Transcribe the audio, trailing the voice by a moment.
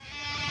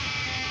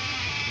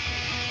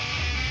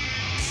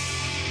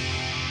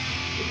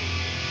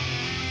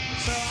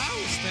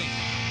think.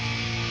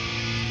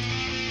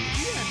 If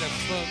you had to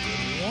fuck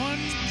one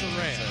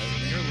giraffe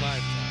in your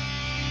lifetime,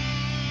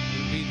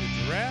 would it be the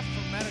giraffe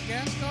from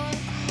Madagascar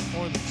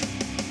or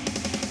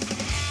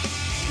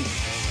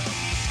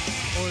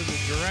the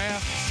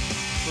giraffe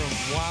from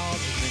Wild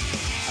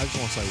Adventure? I just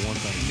want to say one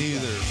thing.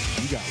 Neither.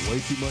 You got way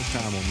too much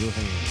time on your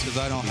hands. Because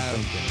I don't have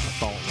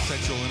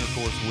sexual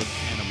intercourse with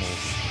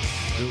animals.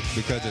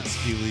 Because it's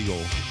illegal.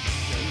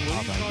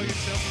 What do you call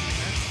yourself in the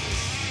United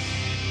States?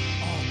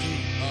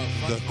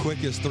 The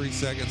quickest 3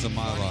 seconds of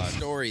my Funny life.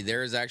 story.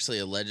 There is actually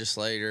a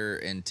legislator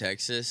in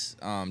Texas.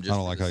 Just I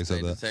don't like how you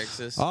said that.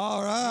 Texas.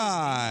 All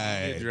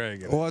right.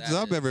 What's That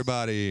up, is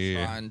everybody?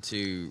 Trying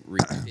to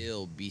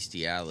repeal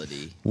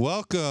bestiality.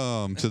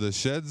 Welcome to the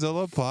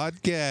Shedzilla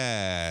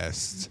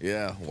podcast.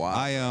 Yeah. Wow.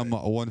 I am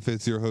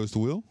 1/5 your host,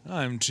 Will.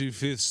 I'm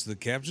 2/5 the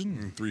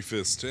captain.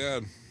 3/5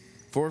 Ted.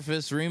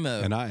 4/5 Remo.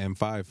 And I am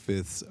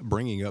 5/5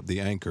 bringing up the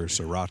anchor,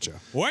 Sriracha.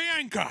 Way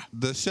anchor.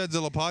 The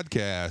Shedzilla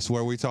podcast,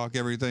 where we talk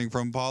everything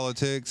from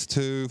politics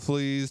to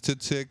fleas to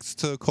ticks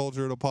to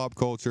culture to pop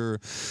culture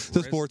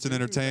to sports and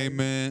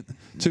entertainment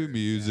to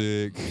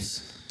music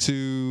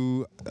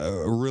to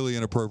really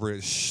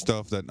inappropriate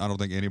stuff that I don't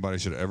think anybody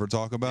should ever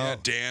talk about. Yeah,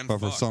 Dan, but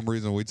for fuck. some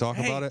reason we talk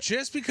about it.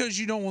 Just because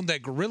you don't want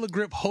that Gorilla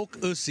Grip Hulk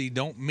Ussy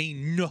don't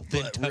mean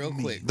nothing But to real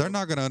me. quick. They're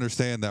not going to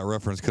understand that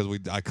reference because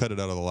I cut it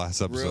out of the last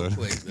Real episode.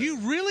 quick. You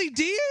really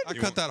did? I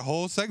cut that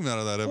whole segment out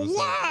of that episode.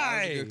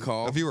 Why? Good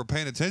call. If you were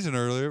paying attention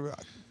earlier,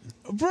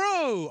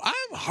 Bro,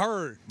 I'm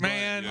hurt,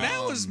 man.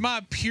 That was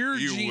my pure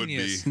you would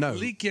genius be. No,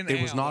 leaking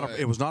it was out. not.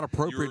 It was not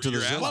appropriate You're to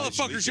the Zilla.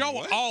 absolutely- Motherfuckers, y'all were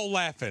What? all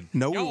laughing.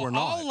 No, we Y'all were not.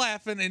 all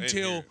laughing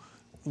until here.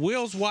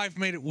 Will's wife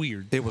made it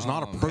weird. It was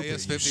not appropriate. pay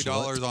us you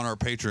 $50 slut. on our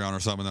Patreon or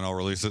something, then I'll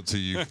release it to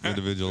you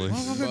individually.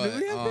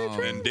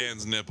 And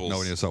Dan's nipples. No,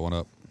 we need to set one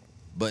up.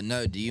 But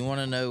no, do you want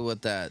to know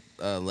what that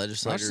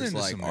legislator's send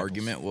us some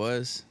argument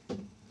was?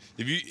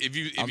 If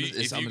you I'm gonna give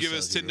us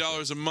sell you real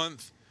 $10 a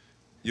month,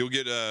 you'll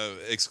get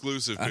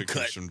exclusive pictures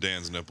Uncut. from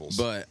Dan's nipples.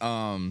 But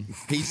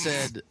he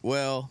said,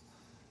 well,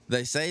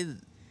 they say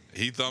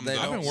he thumbs they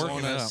up. I've been don't working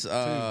want out, us,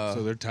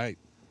 so they're tight.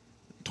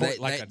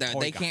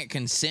 they can't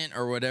consent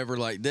or whatever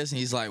like this. And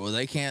he's like, well,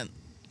 they can't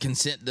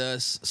consent to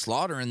us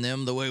slaughtering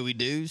them the way we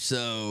do.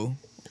 So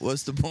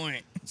what's the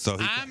point? So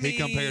he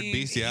compared mean,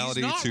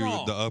 bestiality he's not to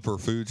wrong. the upper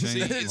food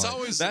chain. It's Like,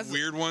 always That's- the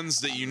weird ones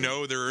that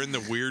they're in the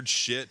weird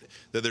shit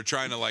that they're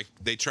trying to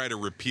they try to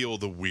repeal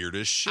the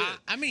weirdest shit.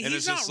 I mean, and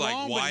he's it's just not like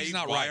wrong, but why he's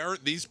not why right.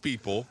 aren't these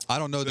people I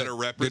don't know that that. are Did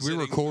we representing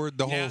record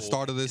the whole Now-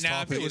 start of this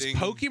Now, if topic? it was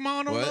Pokemon,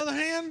 on the What? other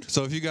hand,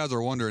 So if you guys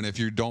are wondering if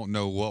you don't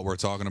know what we're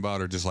talking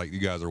about or just like you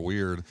guys are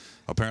weird,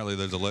 apparently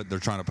they're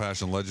trying to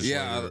pass a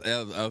legislature.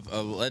 Yeah,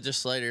 a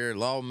legislator,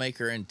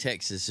 lawmaker in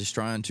Texas is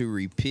trying to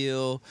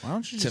repeal Why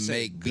don't you to just say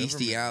make government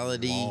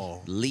bestiality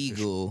law?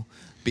 legal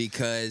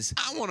because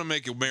I want to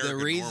make America the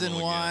reason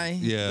normal why again.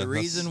 Yeah, the that's-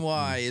 reason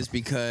why is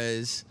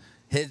because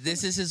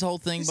this is his whole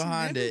thing It's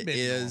behind never it been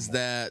is normal.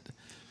 that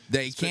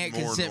they It's been can't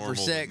more consent for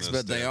normal sex, than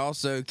this, but they Dad.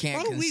 also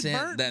can't Bro, we consent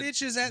burnt that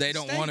bitches at they the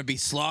don't stake. want to be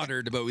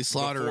slaughtered, but we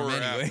slaughter Before them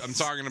or after- anyway. I'm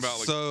talking about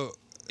So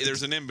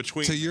there's an in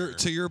between. to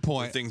your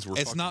point, where things were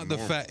it's not fucking the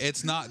normal. fact.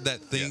 It's not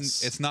that thing.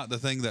 Yes. It's not the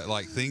thing that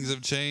like things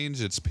have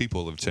changed. It's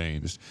people have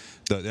changed.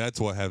 That's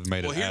what has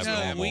made Well, it here's what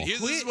abnormal.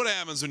 happens. This is what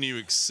happens when you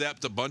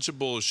accept a bunch of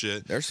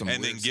bullshit There's some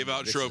and then weird give son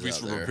out of bitches trophies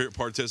out for there.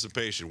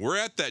 participation. We're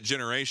at that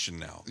generation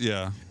now,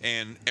 Yeah.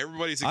 and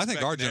everybody's. I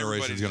think our expecting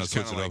generation is everybody gonna just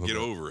switch kinda it up a get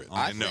bit. over it.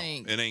 I And no,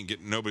 think- it ain't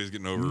getting. Nobody's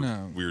getting over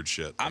No. weird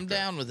shit. I'm like that.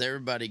 down with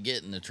everybody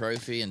getting the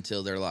trophy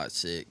until they're like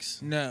 6.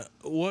 no.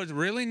 What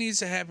really needs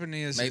to happen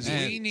is Maybe we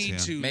eight, need 10.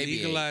 to Maybe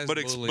legalize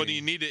But bullying.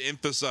 you need to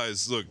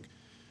emphasize. Look,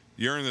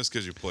 you earned this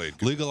because you played.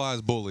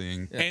 Legalize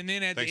bullying. And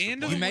then at Thanks the for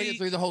end of You the made week, it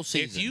through the whole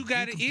season. if you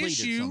got an completed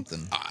issue,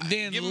 something.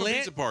 then Give them a let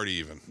pizza party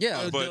even.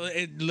 Yeah. but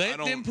let I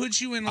don't- them put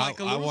you in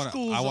like a I little want.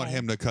 school I want zone.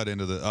 him to cut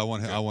into the. I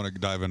want to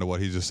dive into what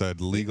he just said.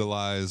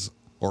 Legalize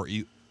or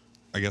eat.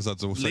 I guess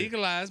that's what.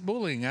 legalize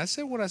bullying. I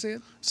said what I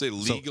said. say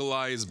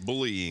legalize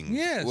bullying.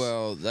 Yes.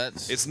 Well,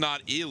 that's It's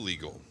not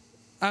illegal.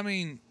 I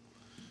mean,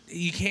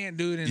 you can't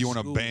do it in You want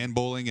to school. ban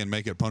bullying and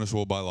make it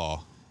punishable by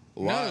law.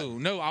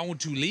 No, I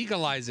want to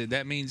legalize it.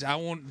 That means I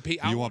want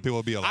You want people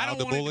to be allowed I don't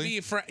to want bully?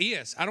 it to be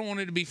yes, I don't want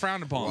it to be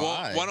frowned upon.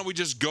 Why? Why don't we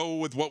just go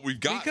with what we've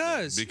got?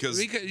 then? Because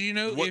you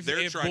know what if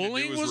they're trying to do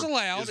bullying is was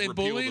allowed, is if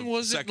repeal bullying the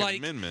wasn't Second like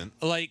Amendment.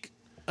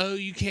 oh,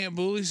 you can't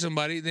bully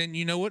somebody, then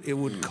you know what? It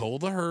would cull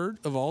the herd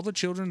of all the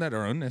children that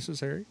are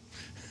unnecessary,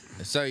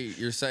 so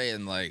you're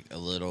saying like a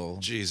little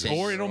Jesus.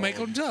 or it'll make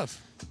them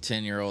tough.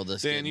 10-year-old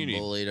that's Dan, getting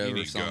bullied you over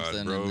need something,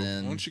 God, bro. and Why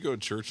then don't you go to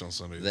church on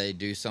Sunday? they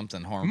do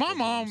something harmful. My to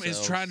mom is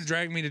themselves. trying to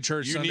drag me to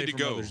church You Sunday need to for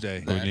go. Mother's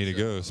Day. We need to That's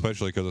go,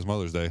 especially because it's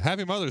Mother's Day.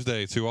 Happy Mother's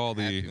Day to all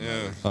the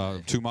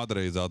Happy two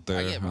Madres out there.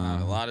 I get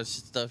behind a lot of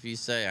stuff you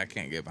say. I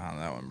can't get behind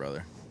that one,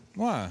 brother.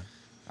 Why?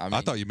 I mean,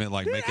 I thought you meant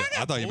like make it.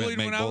 I thought you meant bullied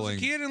make when I was a bowling.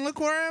 kid, and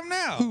look where I am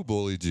now. Who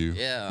bullied you?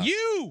 yeah.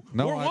 You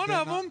No, were I one did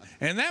of not. them,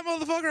 and that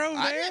motherfucker over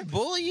I there. didn't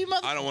bully you,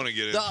 motherfucker. I don't want to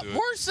get The into it.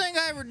 worst thing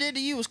I ever did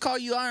to you was call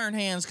you Iron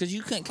Hands because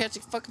you couldn't catch a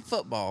fucking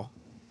football.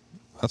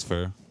 That's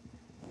fair.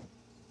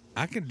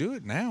 I can do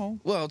it now.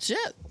 Well,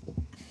 shit.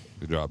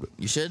 We dropped it.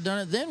 You should have done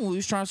it then when we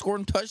was trying to score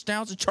them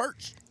touchdowns at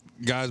church.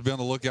 Guys, be on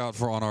the lookout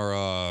for on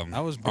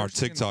our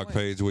TikTok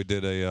page. We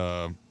did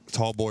a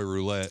tall boy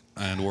roulette,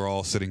 and we're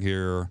all sitting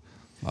here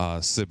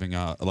sipping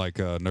out like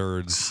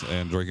nerds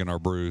and drinking our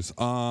brews.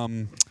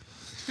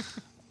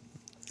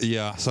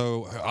 Yeah,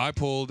 so I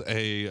pulled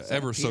a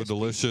ever so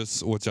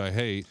delicious, which I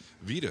hate,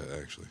 Vita,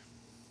 actually.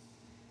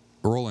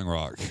 Rolling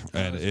Rock,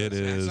 and it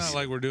is. It's not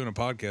like we're doing a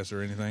podcast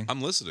or anything.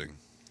 I'm listening.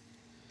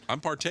 I'm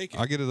partaking.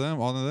 I get to them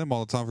all the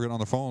time for getting on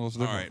their phone. What's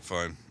the All difference?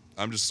 right, fine.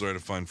 I'm just trying to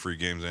find free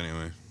games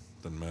anyway.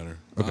 Doesn't matter.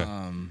 Okay.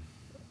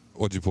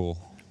 What'd you pull?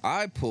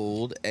 I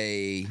pulled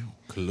a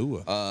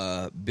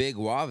Kahlua. Big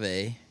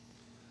Wave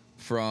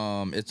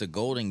from, it's a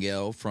Golden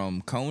Gale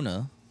from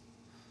Kona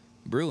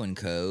Brewing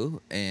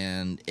Co.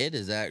 And it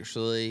is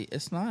actually,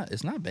 it's not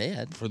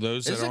bad. For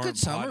those It's that a good aren't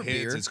summer potheads,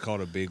 beer. it's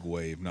called a Big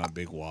Wave, not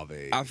Big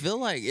Wave. I feel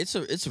like it's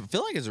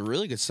a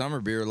really good summer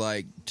beer,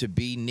 like to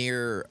be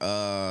near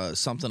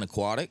something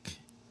aquatic.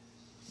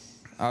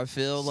 I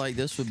feel like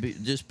this would be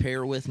just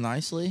pair with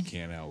nicely.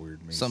 Can't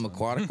out-weird me. Some son.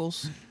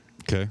 aquaticals.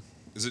 Okay.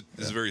 Is it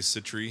very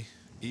citry?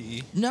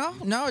 EE? No,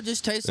 it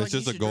just tastes like It's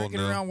just you a should drink golden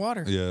it ale. around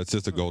water. Yeah, it's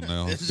just a golden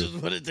ale. It's just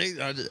what it tastes.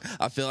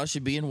 I feel I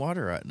should be in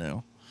water right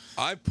now.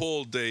 I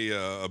pulled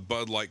a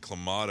Bud Light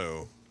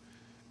Clamato,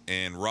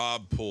 and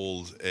Rob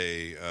pulled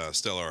a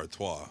Stella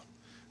Artois.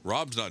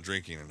 Rob's not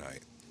drinking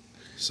tonight,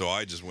 so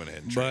I just went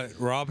ahead and drank.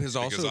 But Rob has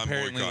Because also I'm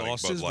apparently boycotting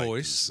lost Bud his Light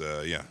voice.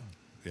 'cause, yeah,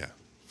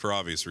 for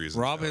obvious reasons.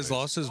 Rob has nowadays.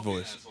 lost his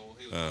voice.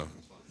 I'm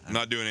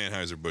not doing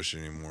Anheuser-Busch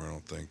anymore, I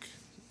don't think.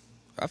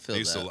 I feel I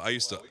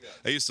used that.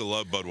 I used to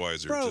love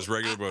Budweiser, Bro, just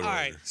regular Budweiser. All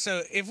right,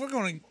 so if we're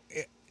going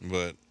to...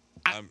 But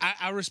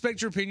I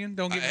respect your opinion,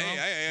 don't get me wrong.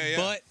 yeah.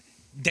 But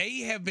they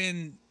have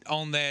been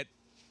on that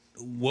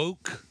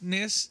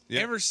wokeness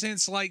ever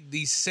since like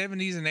the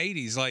 70s and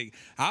 80s. Like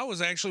I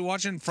was actually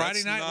watching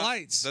Friday Night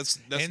Lights. That's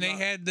and they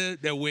had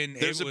the when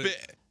there's it a was,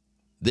 bit.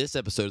 This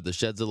episode of the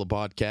Shedzilla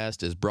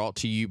podcast is brought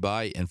to you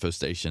by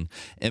InfoStation.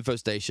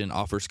 InfoStation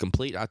offers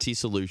complete IT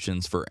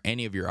solutions for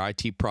any of your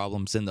IT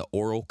problems in the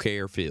oral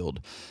care field.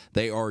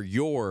 They are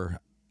your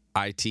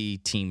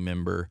IT team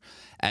member.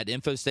 At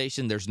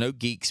InfoStation, there's no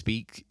geek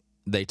speak.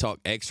 They talk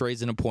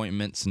x-rays and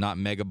appointments, not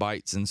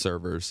megabytes and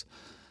servers.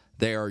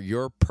 They are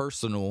your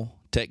personal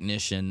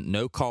technician,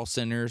 no call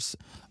centers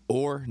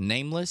or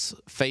nameless,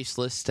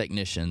 faceless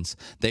technicians.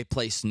 They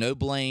place no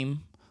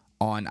blame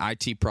on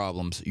IT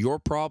problems. Your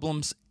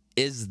problems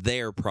is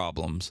their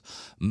problems.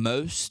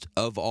 Most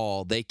of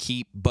all, they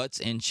keep butts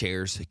in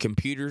chairs.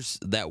 Computers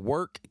that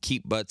work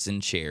keep butts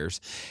in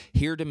chairs.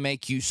 Here to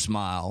make you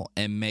smile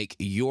and make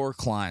your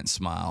client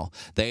smile.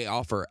 They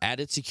offer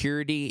added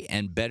security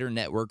and better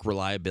network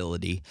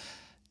reliability,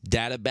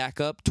 data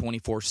backup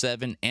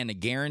 24/7, and a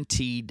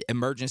guaranteed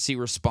emergency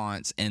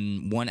response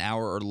in 1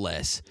 hour or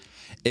less.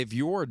 If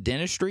you're a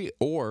dentistry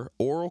or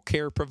oral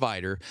care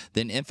provider,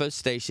 then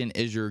InfoStation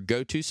is your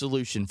go-to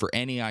solution for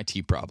any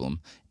IT problem.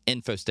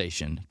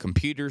 InfoStation,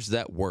 computers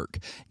that work.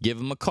 Give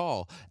them a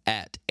call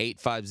at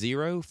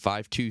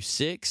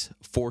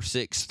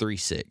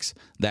 850-526-4636.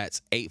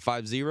 That's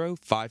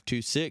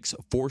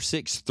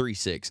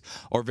 850-526-4636.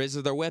 Or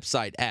visit their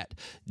website at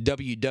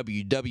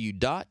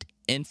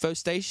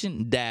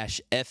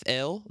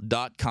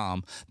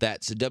www.infostation-fl.com.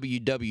 That's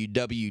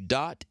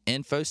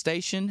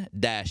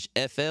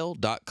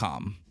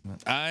www.infostation-fl.com.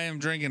 I am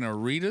drinking a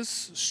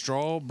Rita's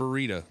Straw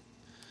Burrito,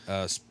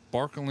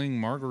 sparkling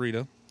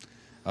margarita,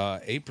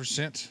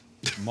 8%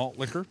 malt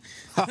liquor.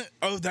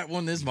 Oh, that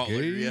one is malt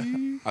liquor,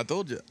 yeah. I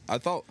told you.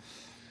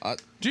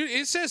 Dude,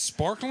 it says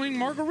sparkling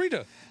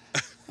margarita.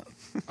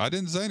 I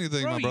didn't say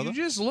anything, Bro, my brother. you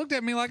just looked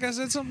at me like I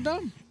said something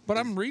dumb. But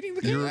I'm reading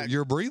the can.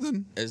 You're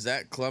breathing. Is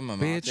that Club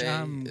Mate?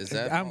 Bitch, Is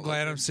that I'm malt glad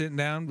liquor? I'm sitting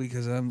down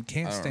because I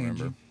can't I don't stand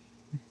remember.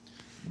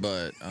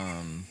 But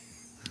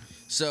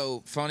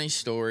so funny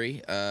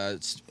story.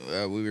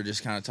 We were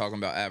just kind of talking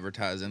about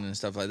advertising and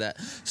stuff like that.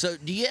 So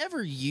do you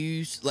ever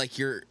use like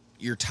you're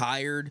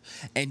tired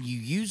and you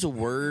use a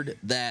word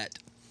that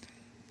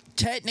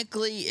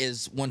technically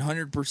is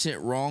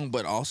 100% wrong,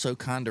 but also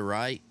kind of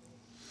right?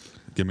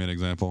 Give me an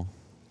example.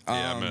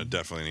 Yeah, I'm gonna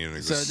definitely need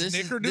an So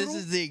example. this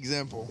is the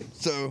example.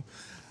 So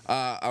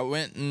I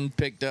went and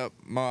picked up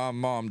my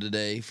mom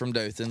today from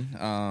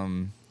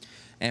Dothan.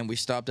 And we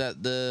stopped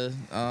at the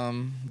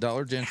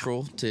Dollar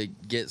General to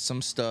get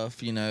some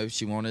stuff. You know,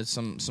 she wanted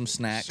some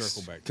snacks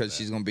Circle back to because that.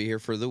 she's going to be here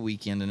for the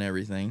weekend and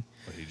everything.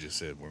 But he just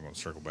said we're going to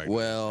circle back.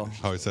 Well,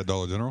 Oh, he said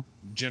Dollar General?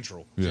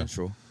 Gentral. Yeah.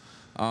 Central.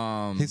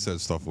 He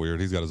says stuff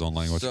weird. He's got his own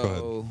language. Go ahead.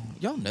 So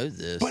y'all know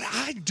this. But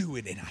I do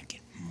it and I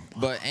get.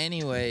 But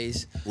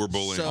anyways, We're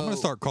bullying. So I'm going to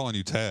start calling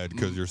you Tad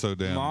because you're so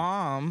damn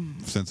Mom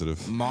sensitive.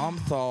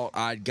 thought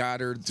I'd got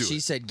her.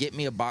 She said, "Get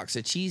me a box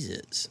of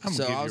Cheez-Its." I'm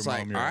So gonna I give was your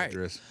like, mom "All your right."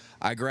 address.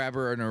 I grab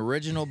her an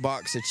original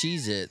box of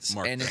Cheez-Its,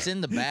 Mark and that. it's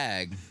in the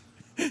bag.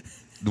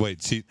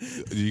 Wait, you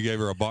gave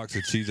her a box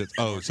of Cheez-Its.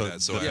 Oh, so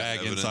that, so the I have bag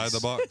evidence. inside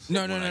the box?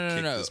 No, When I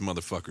kicked no. this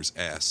motherfucker's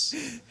ass.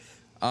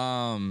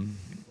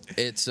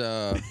 It's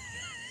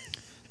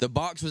The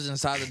box was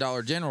inside the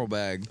Dollar General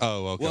bag.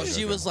 Oh, okay. Well, okay,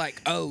 she okay. was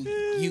like, "Oh,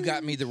 you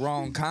got me the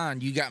wrong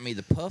kind. You got me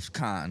the puffed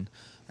kind."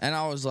 And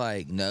I was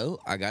like, "No,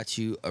 I got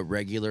you a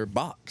regular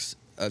box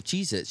of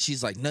Cheez-Its."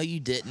 She's like, "No, you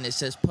didn't. It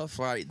says puff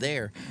right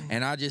there."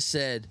 And I just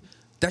said,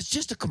 "That's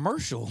just a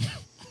commercial."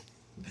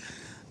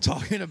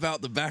 Talking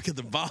about the back of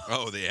the box.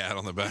 Oh, the ad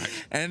on the back.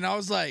 And I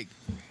was like,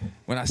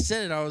 when I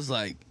said it, I was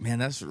like, man,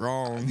 that's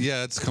wrong.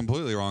 Yeah, it's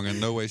completely wrong. In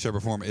no way, shape, or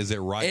form is it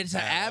right. It's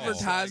an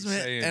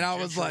advertisement, and I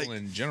was like,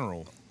 in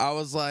general, I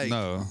was like,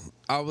 No.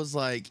 I was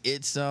like,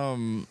 it's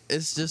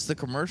just the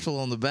commercial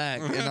on the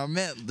back, and I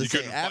meant the You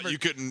couldn't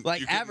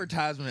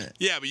advertisement.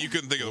 Yeah, but you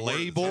couldn't think of the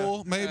Label,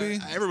 words. maybe?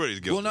 Everybody's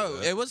guilty. Well, no,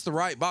 of that. it was the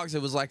right box.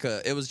 It was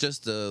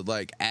just a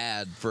like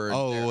ad for.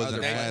 Oh, their it was other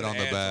an ad on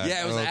the product. back.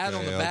 Yeah, it was an ad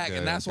on the back, Okay,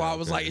 and that's okay, why I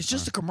was okay, like, it's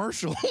just a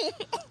commercial.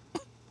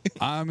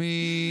 I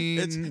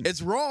mean,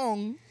 it's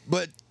wrong,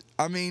 but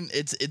I mean,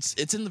 it's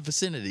in the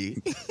vicinity.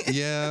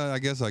 yeah, I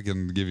guess I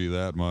can give you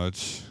that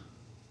much.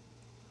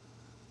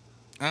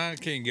 I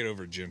can't get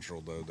over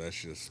Gentral though.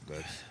 That's.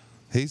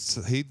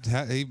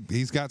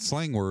 He's got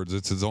slang words.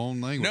 It's his own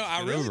language. No, I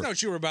Get really over it.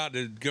 thought you were about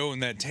to go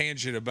in that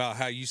tangent about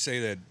how you say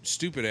that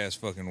stupid ass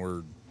fucking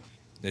word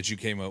that you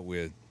came up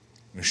with.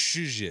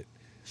 Shizit.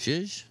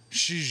 Shiz?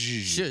 Shiz.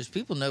 Shiz.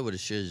 People know what a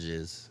shiz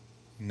is.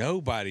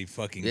 Nobody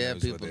fucking Yeah,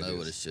 knows people what that know is.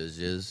 what a shiz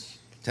is.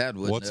 Tad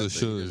wouldn't What's know, a but he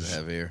doesn't shiz?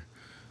 have hair.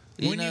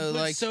 When you put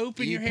like soap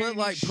in you your hair put and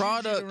you like shiz it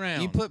product.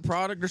 around. You put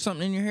product or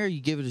something in your hair.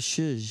 You give it a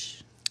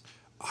shiz.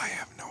 I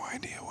have no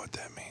idea what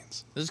that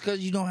means. It's because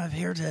you don't have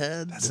hair,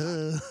 Tad.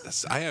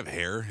 I have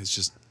hair.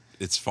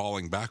 It's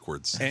falling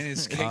backwards. And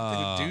it's caked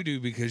with doo doo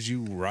because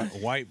you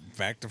wipe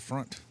back to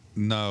front.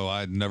 No,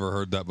 I'd never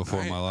heard that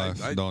before in my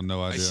life. I Don't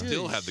know I idea.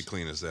 still have the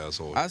cleanest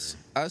asshole.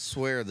 I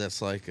swear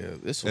that's like a.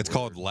 It's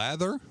called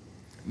lather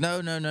No.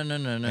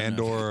 and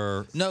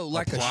or No,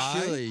 like apply?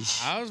 a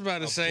shiz. I was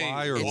about to say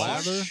Apply or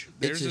wash. lather?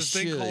 There's It's this a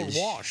thing called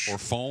shiz. wash. or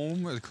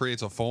foam. It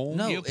creates a foam.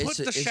 No. You put it's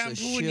a the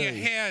shampoo in your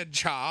shiz. head,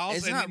 Charles,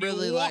 It's and not then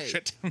really you wash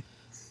like- it.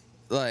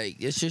 Like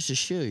it's just a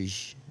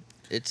shiz.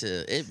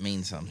 It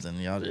means something.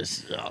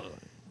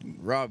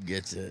 Rob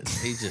gets it.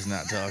 He's just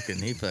not talking.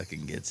 He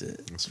fucking gets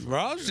it.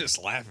 Rob's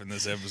just laughing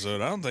this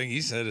episode. I don't think he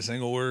said a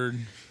single word.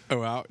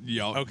 Oh,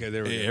 y'all. Okay,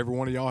 there we go. Every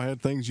one of y'all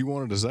had things you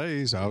wanted to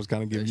say, so I was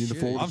kind of giving you the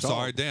floor. to I'm talk.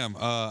 sorry. Damn.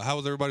 How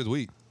was everybody's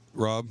week,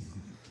 Rob?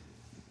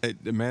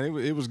 Man,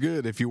 it was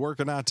good. If you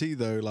work in IT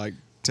though, like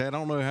Ted, I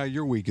don't know how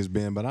your week has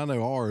been, but I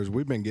know ours.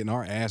 We've been getting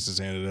our asses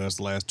handed to us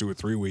the last 2 or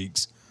 3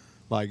 weeks.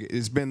 Like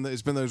it's been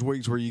those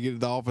weeks where you get to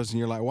the office and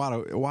you're like,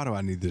 why do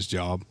I need this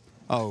job?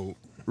 Oh,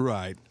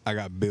 right, I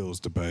got bills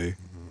to pay.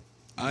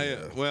 I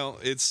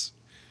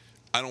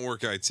don't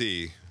work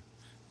IT,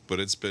 but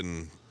it's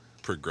been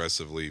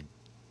progressively.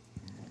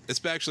 It's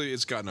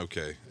gotten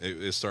okay.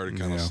 It started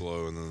kind of Yeah.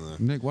 slow, and then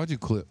Nick, why'd you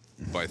clip?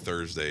 by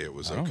Thursday it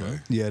was don't okay. know.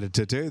 Yeah, to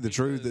tell you the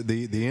truth,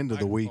 the end of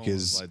the week microphone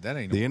was is like, that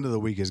ain't the no end of the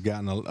week has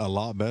gotten a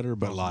lot better.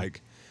 But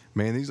like,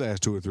 man, these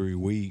last 2 or 3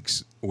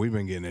 weeks, we've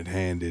been getting it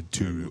handed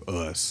to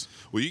us.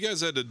 Well, you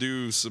guys had to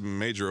do some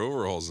major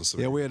overhauls and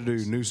stuff. Yeah, we had to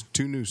do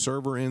 2 new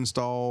server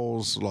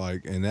installs,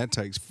 like, and that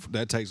takes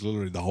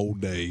literally the whole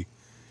day,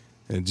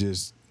 and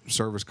just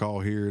service call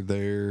here,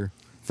 there.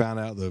 Found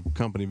out the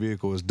company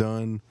vehicle is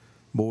done.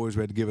 Boys,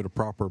 we had to give it a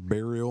proper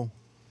burial.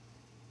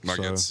 Like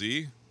So- at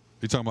sea.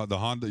 You talking about the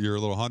Honda? Your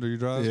little Honda you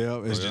drive?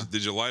 Yeah, it's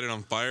Did you light it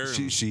on fire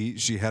and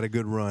she had a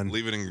good run.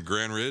 leave it in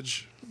Grand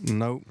Ridge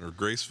Nope, or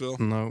Graceville?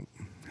 nope,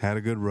 had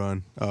a good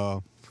run.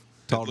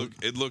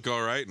 It'd look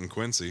all right in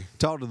Quincy.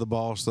 Talked to the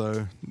boss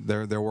though.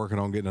 They're working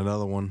on getting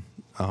another one.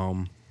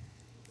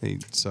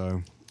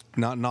 So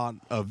not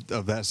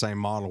of that same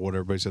model. What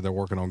everybody said, they're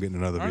working on getting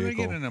another Are they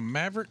vehicle. getting a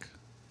Maverick?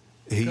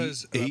 He-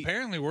 Because he-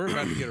 apparently we're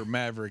about to get a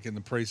Maverick in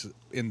the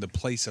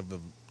place of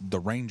the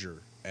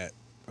Ranger at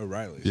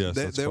O'Reilly's. Yes,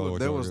 There, that's there, probably was, what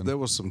there y'all was are there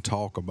was some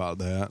talk about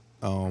that.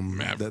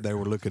 That they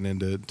were looking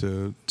into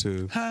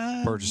to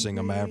purchasing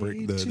a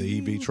Maverick, the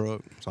EV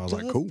truck. So I was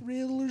like, cool.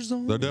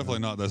 They're definitely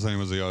not the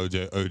same as the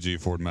OG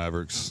Ford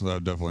Mavericks. They're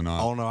definitely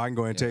not. Oh no, I can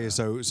go ahead and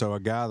tell you. So a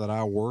guy that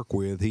I work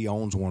with, he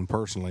owns one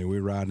personally. We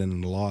ride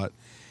in it a lot.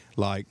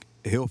 Like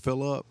he'll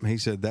fill up. He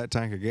said that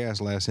tank of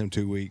gas lasts him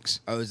 2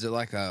 weeks. Oh, is it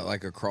like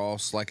a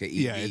cross, like a EV?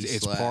 Yeah,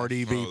 it's part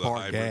EV, Oh, the part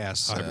hybrid.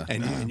 gas, Hybrid.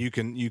 and you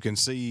can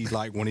see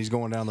like when he's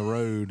going down the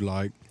road,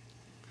 like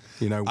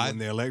when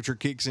the electric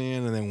kicks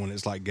in, and then when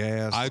it's like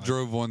gas. I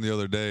drove one the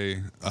other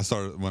day. I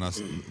started I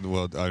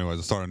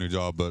started a new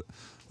job, but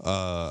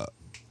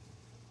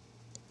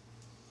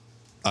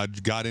I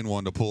got in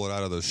one to pull it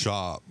out of the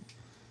shop,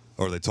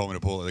 or they told me to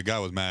pull it. The guy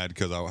was mad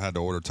because I had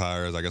to order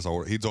tires. I guess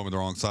he told me the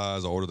wrong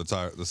size. I ordered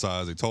the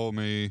size he told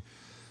me.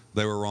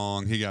 They were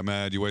wrong. He got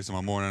mad. You wasted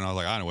my morning. I was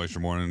like, I didn't waste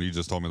your morning. You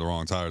just told me the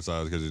wrong tire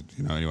size because,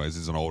 anyways,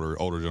 he's an older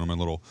gentleman,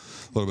 little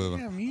bit of a.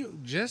 Damn, you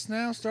just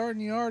now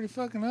starting, you already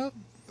fucking up?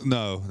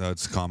 No,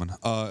 that's common.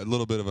 A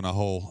little bit of a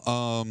hole.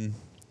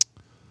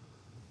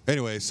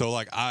 Anyway, so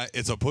like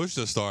it's a push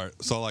to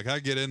start. So like I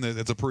get in there,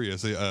 it's a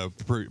Prius,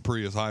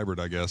 Prius hybrid,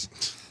 I guess.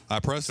 I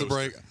press the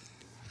brake.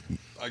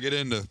 I get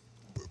in to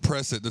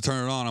press it to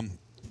turn it on.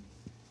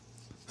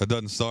 It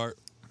doesn't start.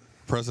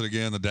 press it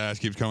again. The dash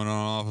keeps coming on and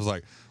off. I was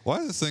like, why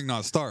is this thing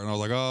not starting? I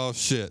was like, oh,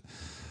 shit.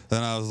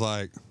 Then I was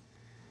like,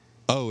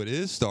 oh, it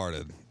is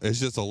started. It's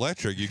just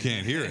electric. You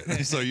can't hear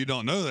it. So you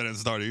don't know that it's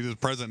started. You just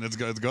press it and it's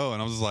going.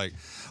 I was just like,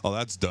 oh,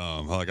 that's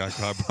dumb. Like, I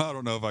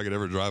don't know if I could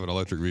ever drive an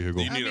electric vehicle.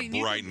 You need a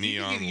bright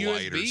neon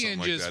light or something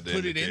like that to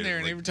put it in there,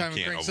 and every time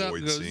it cranks up,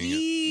 it goes.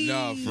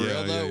 No, for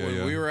real though. yeah, When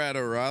yeah. we were at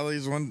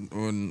O'Reilly's when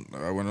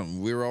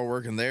we were all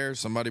working there,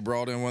 somebody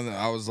brought in one.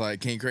 I was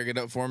like, "Can you crank it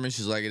up for me?"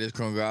 She's like, "It is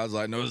crank." I was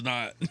like, "No, it's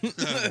not."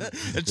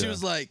 And she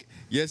was like,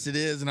 "Yes, it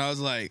is." And I was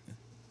like,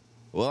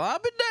 "Well, I'll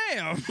be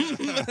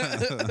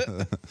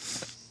damned."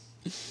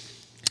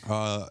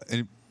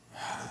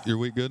 Your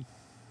week good?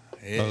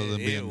 Other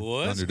than It being on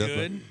was your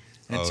deathbed? good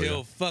Oh, until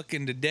yeah.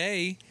 fucking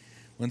today,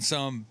 when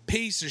some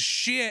piece of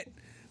shit,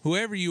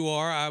 whoever you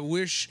are, I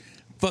wish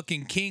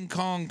fucking King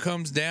Kong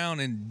comes down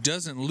and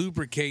doesn't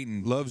lubricate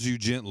and. Loves you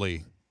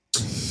gently.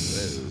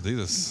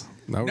 Jesus.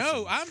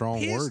 No, I'm strong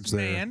pissed, words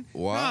there. man.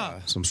 Why? Nah,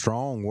 Some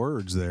strong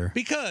words there.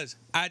 because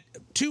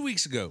 2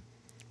 weeks ago,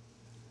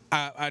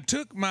 I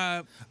took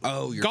my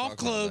Oh, you're golf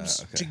talking about clubs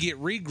that. Okay. to get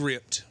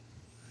re-gripped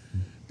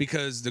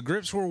because the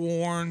grips were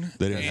worn.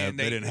 They didn't and have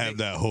they didn't have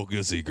that Hulk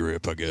Ussy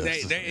grip, I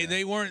guess.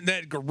 They weren't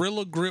that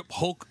gorilla grip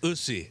Hulk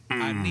Ussy.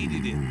 I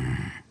needed it.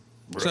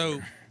 So,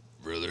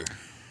 brother.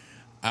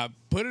 I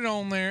put it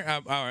on there.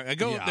 All right, I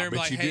go Yeah, up I there and be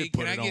bet like, you hey, did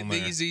put can I it get on there.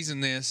 these,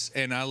 and this?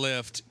 And I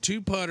left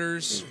 2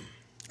 putters,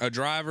 a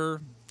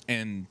driver,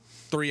 and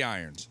 3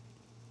 irons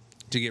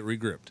to get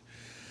regripped.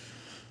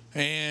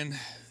 And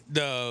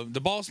the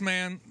boss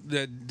man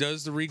that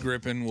does the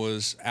regripping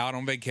was out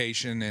on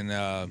vacation, and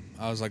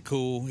I was like,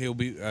 cool. He'll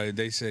be.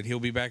 They said he'll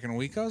be back in a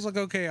week. I was like,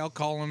 okay, I'll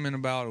call him in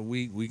about a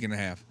week and a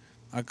half.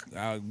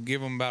 I'll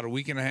give him about a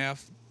week and a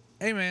half.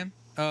 Hey man,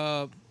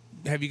 have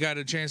you got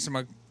a chance to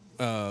my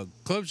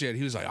clubs yet?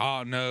 He was like,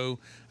 oh no,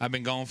 I've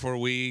been gone for a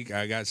week.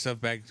 I got stuff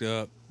backed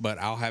up, but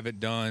I'll have it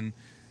done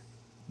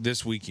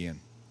this weekend.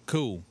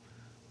 Cool.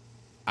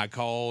 I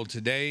called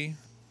today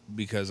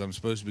because I'm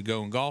supposed to be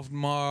going golf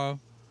tomorrow.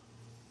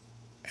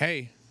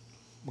 Hey,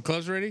 my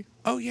clubs ready?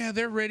 Oh yeah,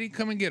 they're ready.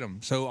 Come and get them.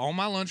 So on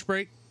my lunch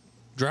break,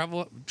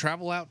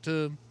 travel out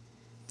to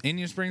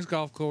Indian Springs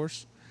Golf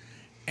Course,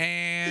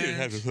 and You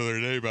didn't have to throw their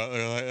name out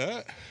there like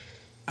that.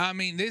 I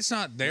mean, it's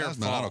not their That's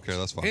fault. not okay,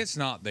 that's fine. It's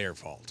not their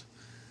fault.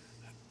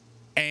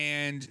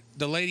 And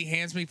the lady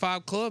hands me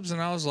 5 clubs,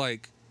 and I was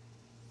like,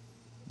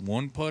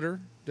 1 putter.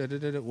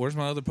 Where's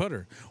my other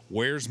putter?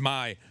 Where's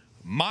my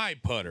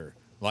putter?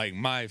 Like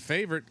my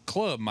favorite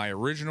club, my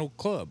original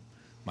club,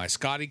 my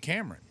Scotty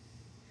Cameron.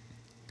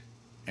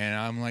 And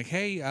I'm like,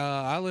 hey,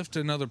 I left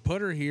another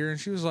putter here. And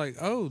she was like,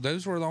 oh,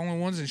 those were the only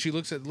ones. And she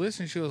looks at the list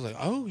and she was like,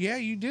 oh, yeah,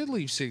 you did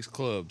leave 6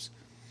 clubs.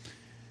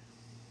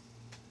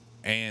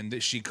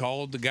 And she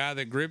called the guy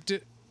that gripped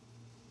it.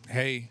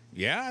 Hey,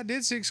 yeah, I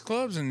did 6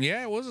 clubs. And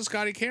yeah, it was a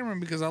Scotty Cameron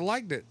because I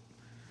liked it.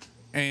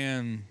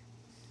 And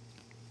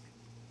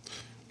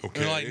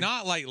Okay. like,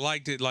 not like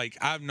liked it. Like,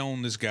 I've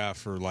known this guy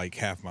for like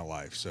half my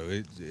life. So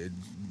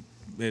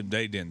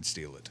they didn't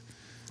steal it.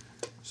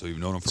 So you've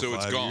known him for So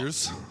 5 it's gone.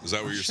 years? Is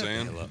that what you're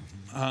saying?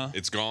 Huh?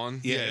 It's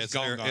gone? Yeah, Yeah, it's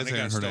gone. Aaron- it's They got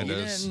Aaron stolen.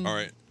 Hernandez. You All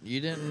right.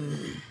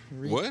 didn't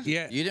read, What?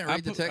 Yeah, You didn't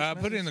read the text I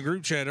put it in the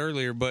group chat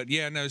earlier, but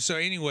yeah, no. So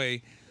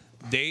anyway,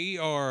 they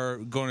are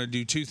going to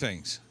do 2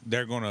 things.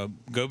 They're going to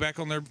go back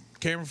on their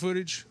camera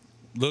footage,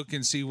 look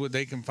and see what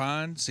they can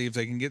find, see if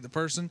they can get the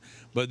person.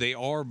 But they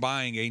are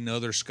buying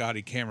another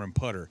Scotty Cameron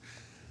putter.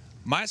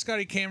 My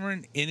Scotty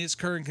Cameron, in its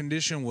current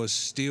condition, was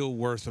still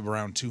worth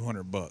around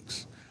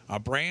 $200. A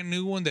brand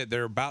new one that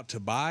they're about to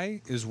buy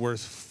is worth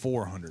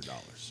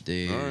 $400.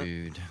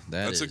 dude.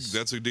 That's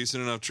a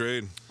decent enough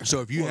trade.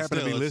 So if you happen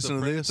to be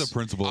listening to It's this, a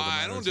principle. of the I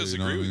matter, don't so you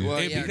know disagree what with I you. mean?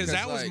 Well, yeah, because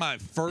that was like- my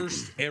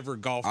first ever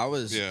golf. I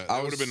was. Yeah, I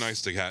that would was have been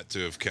nice to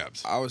have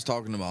kept. I was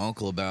talking to my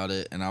uncle about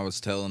it, and I was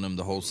telling him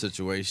the whole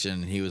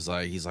situation. And he's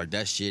like,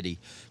 that's shitty,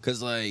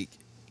 because like,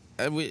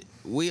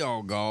 we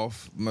all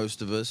golf,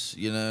 most of us,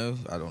 you know.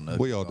 I don't know. if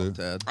We you all golf,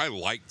 do. Tad. I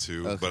like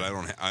to, Okay. but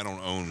I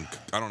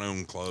don't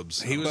own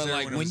clubs. He was But there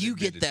like when it when was you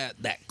get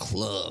invented. that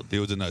club, He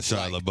was in that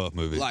Shia Like- LaBeouf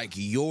movie. like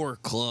your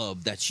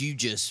club that you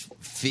just the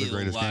feel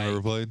greatest like game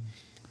ever played.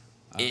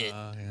 it,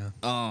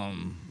 Yeah.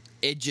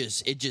 it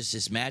just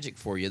is magic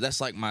for you.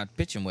 That's like my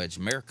pitching wedge,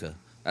 America.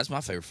 That's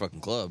my favorite fucking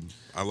club.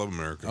 I love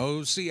America.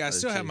 Oh, see, I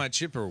still have too. my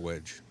chipper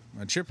wedge.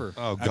 My chipper.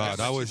 Oh I got God,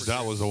 my I wish chipper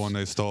that was the one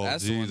they stole.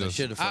 That's the one they Jesus.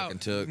 should have fucking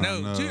took. No,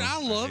 know. dude, I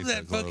I love hate that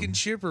that club. fucking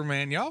chipper,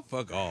 man. Y'all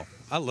fuck off.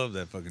 I love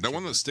that fucking That chipper.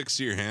 one that sticks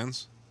to your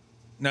hands?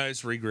 No,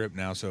 it's regrip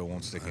now, so it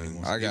won't stick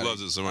anymore. I got.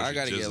 loves it so much I he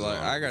gotta jizzes get on like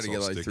it. I gotta It's get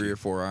all like sticky. 3 or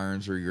 4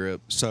 irons regrip.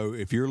 so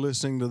if you're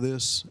listening to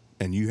this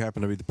and you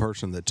happen to be the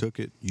person that took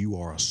it, you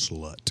are a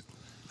slut.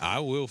 I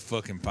will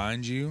fucking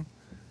find you,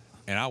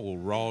 and I will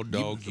raw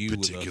dog you with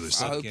a particular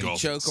I hope fucking. you golf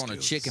choke on a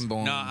skills. chicken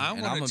bone. No, I'm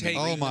and gonna I'ma take- be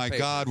Oh reading the my paper.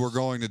 God, we're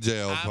going to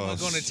jail. I'm Puss.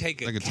 going to take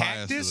They a can tie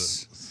us to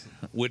cactus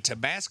with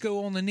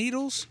Tabasco on the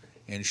needles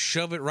and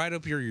shove it right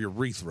up your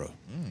urethra.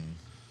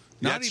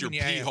 Not That's your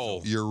even pee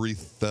hole.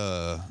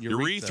 Urethra.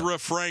 Urethra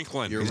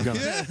Franklin. He's gonna,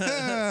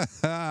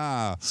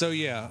 Yeah. So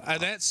yeah,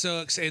 that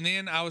sucks. And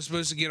then I was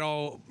supposed to get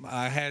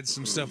I had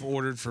some stuff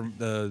ordered for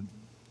the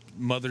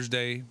Mother's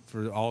Day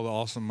for all the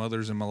awesome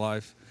mothers in my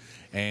life,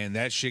 and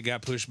that shit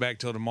got pushed back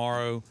till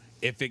tomorrow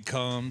if it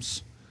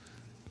comes.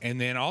 And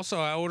then also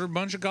I ordered a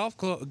bunch of golf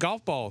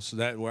balls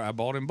that I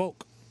bought in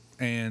bulk,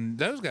 and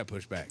those got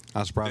pushed back.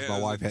 I'm surprised my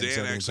wife hadn't Dan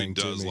said actually anything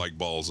to does me. like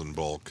balls in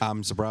bulk.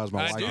 I'm surprised my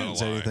I wife do. didn't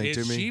say anything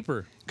It's to me.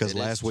 cheaper. Because It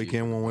is last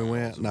weekend when we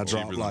went, and I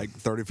dropped Cheaper like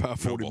 35,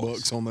 40 balls.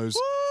 bucks on those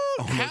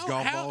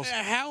golf balls.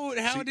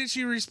 How did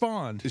she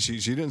respond? She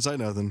didn't say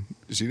nothing.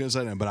 She didn't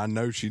say nothing, but I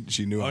know she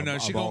knew. Oh I no,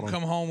 she bought gonna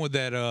them. come home with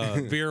that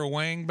Vera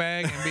Wang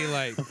bag and be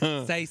like,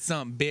 "Say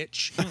something,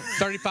 bitch!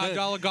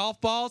 $35 golf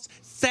balls.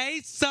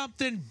 Say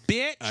something,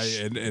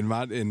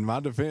 bitch!" In my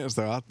defense,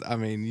 though, I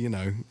mean, you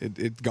know,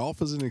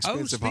 golf is an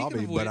expensive speaking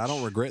hobby, of but I which-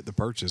 don't regret the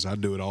purchase.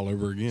 I'd do it all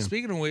over again.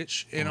 Speaking of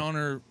which, in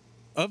honor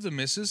of the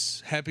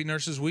missus, Happy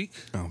Nurses Week,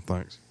 Oh,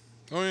 thanks.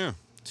 Oh yeah.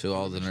 To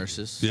all the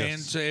nurses. Yes.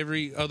 and to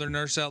every other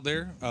nurse out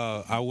there,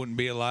 I wouldn't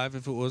be alive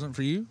if it wasn't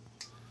for you.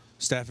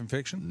 Staph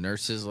infection.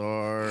 Nurses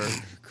are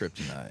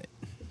kryptonite.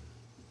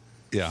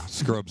 Yeah,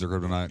 scrubs are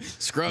kryptonite.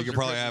 Scrubs You are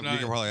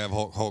could probably have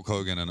Hulk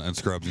Hogan and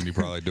scrubs, and you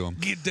probably do them.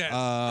 Get that.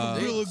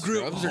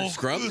 Scrubs are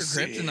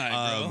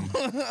kryptonite,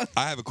 bro.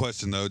 I have a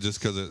question though, just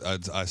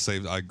because I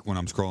saved when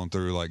I'm scrolling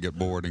through, like get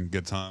bored and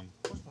get time.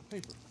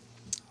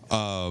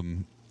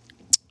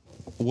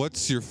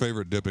 What's your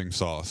favorite dipping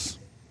sauce?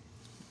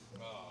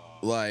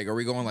 Like, are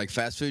we going like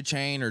fast food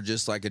chain or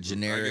just like a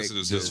generic? I guess it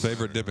is Just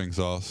favorite dipping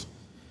sauce.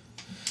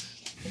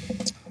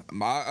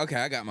 Okay,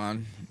 I got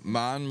mine.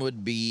 Mine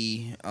would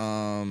be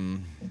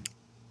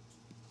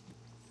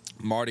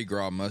Mardi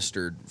Gras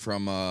mustard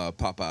from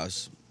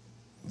Popeyes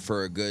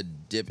for a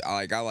good dip.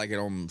 I like it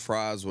on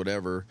fries,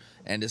 whatever.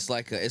 And it's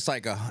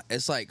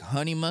like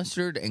honey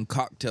mustard and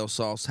cocktail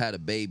sauce had a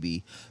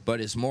baby, but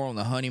it's more on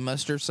the honey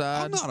mustard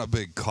side. I'm not a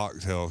big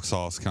cocktail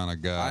sauce kind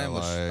of guy.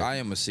 I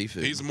am a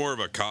seafood. He's more of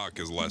a cock,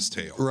 is less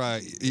tail.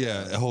 Right?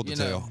 Yeah, hold the You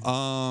tail.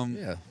 know.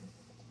 Yeah.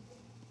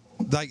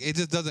 Like it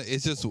just doesn't.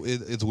 It's just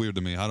it's weird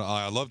to me.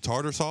 I love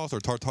tartar sauce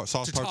or tartar.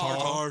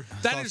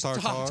 That is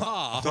tartar.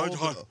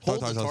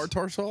 Hold the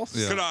tartar sauce.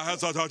 Yeah.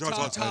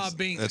 Tartar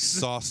binks. It's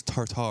sauce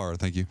tartar.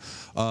 Thank you.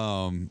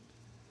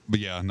 But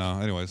yeah,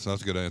 no. Anyways,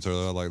 that's a good answer.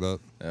 I like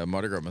that.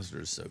 Mardi Gras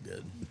mustard is so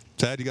good.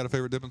 Tad, you got a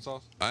favorite dipping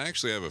sauce? I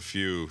actually have a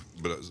few,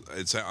 but I'm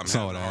not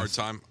having what a I hard asked.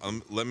 time.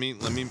 Let me.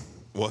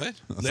 What?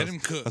 Let him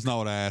cook. That's not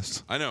what I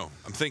asked. I know.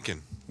 I'm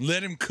thinking.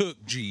 Let him cook,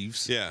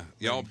 Jeeves. Yeah.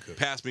 Y'all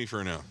pass me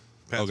for now.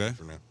 Pass Okay. me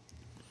for now.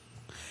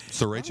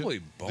 Probably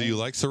Sriracha? Do you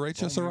like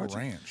sriracha? Bone Mill Sriracha?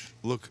 Ranch.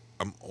 Look,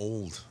 I'm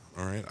old.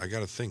 All right. I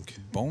gotta think.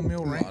 Bone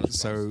Mill Ranch.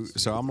 So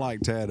I'm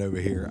like Tad over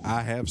here.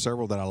 I have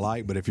several that I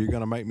like, but if you're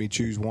gonna make me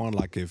choose one,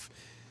 like if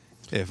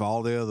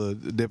all the other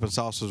dipping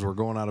sauces were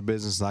going out of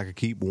business and I could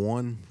keep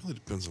one, Really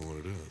depends on what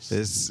it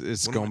is.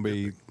 it's What am gonna I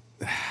be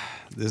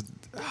this.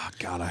 Oh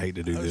God, I hate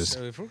to do this.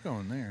 So if we're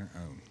going there,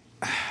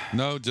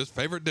 No, just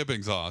favorite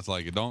dipping sauce.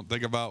 Like, don't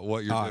think about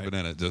what you're All right. dipping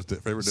in it. Just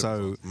favorite dipping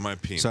So sauce. My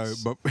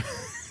penis.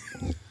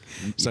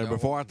 So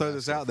before I throw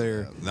this out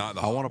there, Not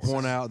the I want to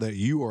point out that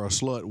you are a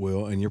slut,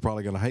 Will, and you're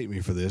probably going to hate me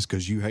for this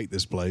because you hate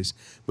this place.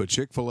 But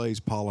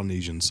Chick-fil-A's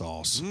Polynesian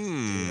sauce.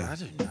 Dude, I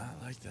do not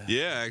like that.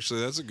 Yeah,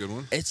 actually, that's a good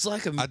one. It's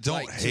like a. I don't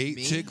like, to hate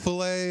me-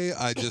 Chick-fil-A.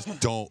 I just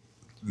don't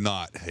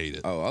not hate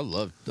it. Oh, I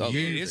love.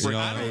 it's, Bring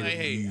I on don't, it.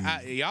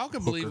 hey, y'all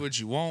can believe what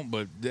you want,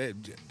 but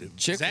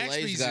Chick-fil-A's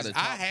Zaxby's got is, a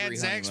top I had 3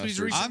 honey Zaxby's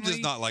mustard. recently. I'm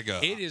just not like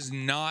a. It is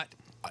not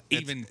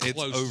even it's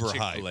close overhyped.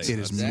 to Chick-fil-A. It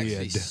is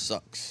Zaxby's mid.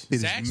 sucks. It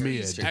is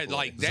Zaxby's, mid.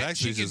 like that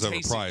Zaxby's is chicken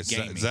tastes overpriced.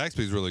 gamey.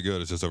 Zaxby's really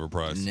good. It's just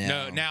overpriced.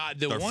 No, now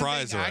the Their one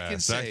fries thing are I can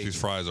ass. say, Zaxby's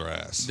fries are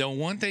ass. the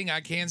one thing I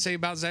can say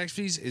about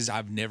Zaxby's is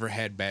I've never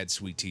had bad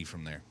sweet tea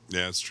from there.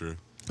 Yeah, that's true.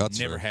 That's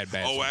Never fair. had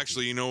bad. Oh, sweet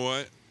actually, you know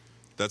what?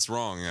 That's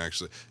wrong.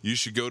 Actually, you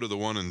should go to the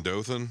one in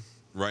Dothan,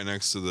 right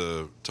next to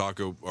the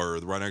taco, or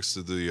right next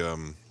to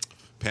the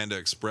Panda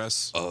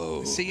Express.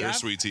 Oh, See, their I've-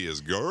 sweet tea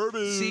is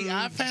garbage. See,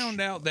 I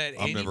found out that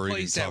I've any never eaten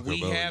place that Taco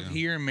we Bell have again.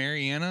 here in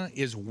Mariana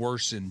is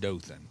worse than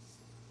Dothan.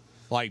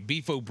 Like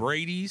Beef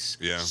O'Brady's,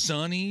 Yeah.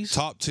 Sonny's.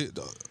 top two.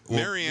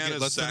 Mariana's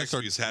let's finish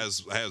our Zaxby's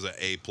has an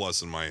A+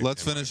 in my.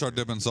 let's in my finish our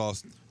opinion. dipping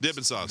sauce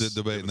Dipping sauce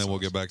debate, and then we'll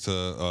get back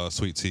to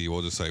sweet tea.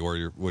 We'll just say where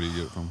do you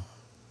get it from?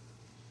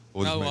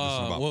 We'll just make this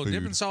about well, food.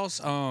 dipping sauce.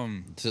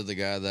 To the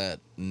guy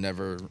that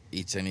never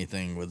eats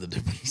anything with a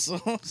dipping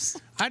sauce.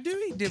 I do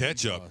eat dipping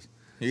Ketchup. sauce.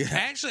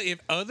 Actually, if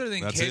other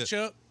than That's it.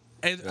 ketchup,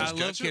 I love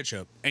ketchup?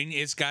 ketchup, and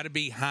it's got to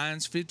be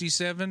Heinz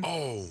 57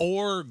 Oh.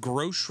 or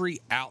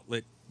grocery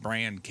outlet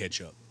brand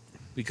ketchup,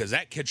 because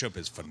that ketchup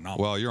is phenomenal.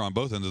 Well, you're on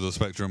both ends of the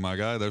spectrum, my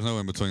guy. There's no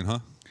in between, huh?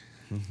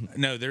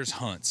 No, there's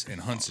Hunt's, and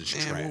Hunt's is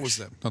trash. Man, what was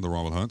that? Nothing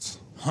wrong with Hunt's.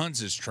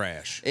 Hunt's is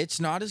trash. It's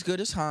not as good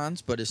as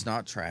Heinz, but it's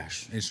not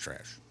trash. It's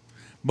trash.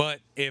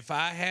 But if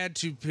I had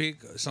to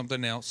pick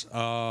something else,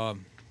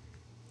 I'm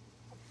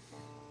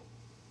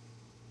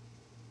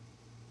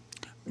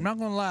not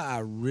gonna lie. I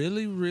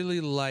really, really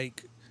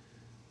like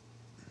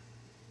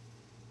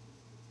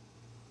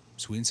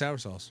sweet and sour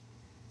sauce.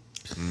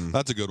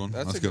 That's a good one.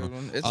 That's a good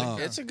one.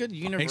 It's a good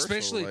universal.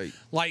 Especially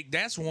like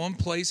that's one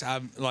place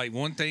I've like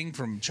one thing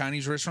from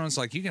Chinese restaurants.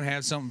 Like you can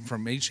have something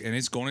from each, and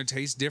it's going to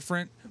taste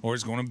different or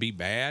it's going to be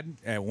bad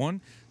at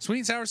one. Sweet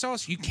and sour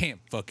sauce, you can't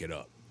fuck it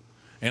up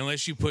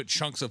unless you put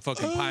chunks of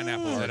fucking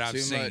pineapple that I've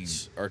seen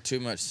or too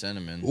much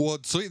cinnamon. Well,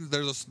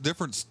 there's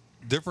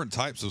different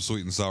types of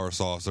sweet and sour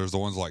sauce. There's the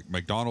ones like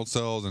McDonald's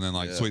sells, and then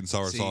like sweet and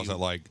sour sauce at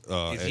like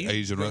if you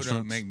Asian go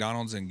restaurants. to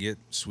McDonald's and get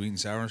sweet and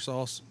sour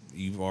sauce,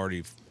 you've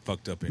already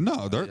fucked up.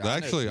 No, they're I know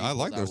actually I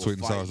like their people sweet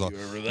and sour that sauce. will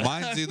fight you over that.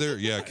 Mine's either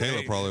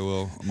Kayla probably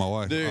will. My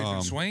wife.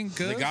 Dude, Swing,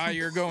 The guy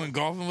you're going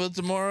golfing with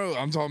tomorrow,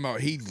 I'm talking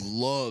about. He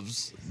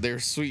loves their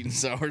sweet and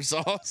sour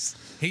sauce.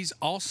 He's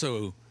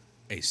also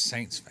a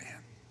Saints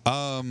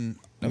fan.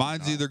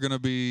 Mine's either gonna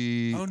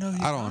be. Oh, no, he's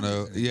I don't not.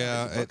 know.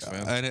 Yeah, He's a Bucs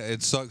fan. and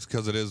it sucks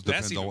because it is.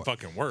 That's depends even on what,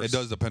 fucking worse. It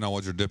does depend on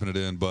what you're dipping it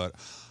in, but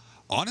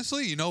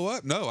honestly, you know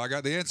what? No, I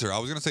got the answer. I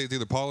was gonna say it's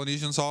either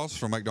Polynesian sauce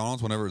from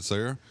McDonald's whenever it's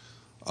there.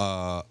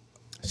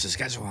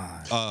 Saskatchewan.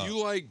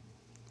 You like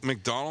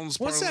McDonald's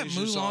What's that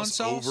Polynesian Mulan sauce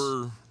sauce?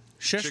 over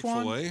Szechuan?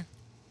 Chick-fil-A?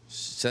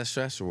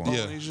 Saskatchewan.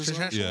 Yeah. Polynesian sauce?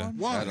 Szechuan? Yeah.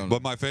 Why? I don't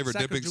But my favorite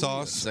dipping Sacagawea.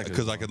 sauce,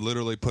 because I could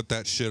literally put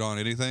that shit on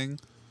anything.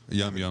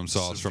 Yum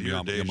sauce from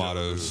Severe deja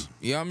Yamato's.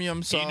 vu.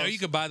 Yum sauce. You know you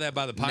could buy that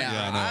by the pint. Now,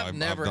 Yeah, I know. I've I've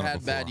never done it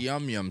had bad before.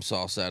 yum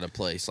sauce at a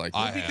place like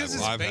I that. have. because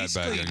it's I've had bad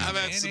basically yum. I've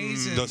had some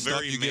mayonnaise and- The stuff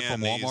very you get from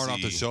Walmart off the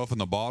mayonnaise-y. shelf in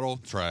the bottle,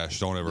 trash.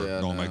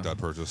 Don't make that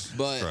purchase.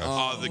 But,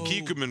 Trash. The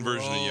Kikkoman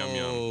version of Yum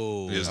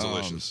Yum is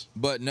delicious.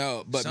 But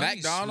no, but Sonny's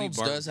McDonald's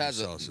sweet does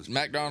barbecue have sauce is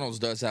McDonald's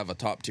does have a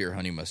top tier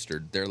honey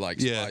mustard. They're like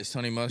spiced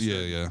honey mustard.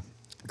 Yeah.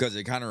 Because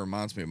it kind of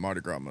reminds me of Mardi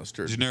Gras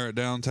mustard. Did you narrow it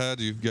down, Tad?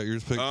 You got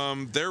yours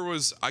picked? There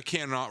was, I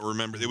cannot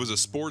remember. It was a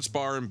sports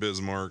bar in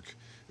Bismarck.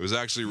 It was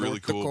actually really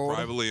North cool, Dakota.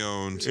 privately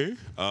owned. Their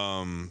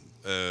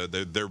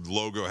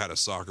logo had a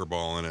soccer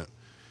ball in it.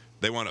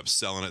 They wound up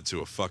selling it to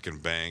a fucking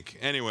bank.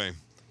 Anyway,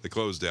 they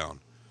closed down.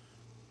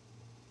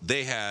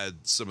 They had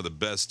some of the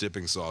best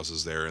dipping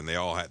sauces there, and they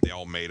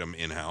all made them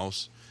in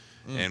house.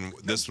 And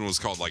this one was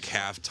called like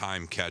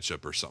halftime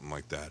ketchup or something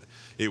like that.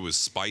 It was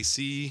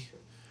spicy.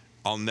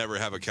 I'll never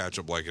have a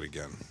ketchup like it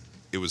again.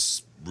 It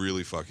was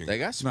really fucking They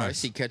got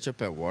spicy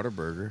ketchup at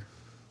Whataburger.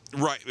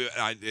 right.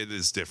 It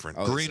is different.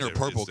 Green or It's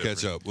purple different.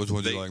 ketchup? Which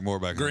one do you They- like more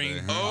back Green.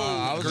 in the day?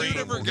 Oh, was dude,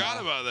 I purple.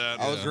 forgot about that.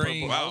 I was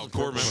green. Wow,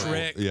 poor memory.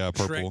 Shrek, Yeah,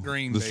 purple. Shrek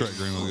green. The baby. Shrek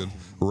green was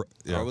good.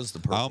 Yeah. I was the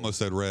purple. I almost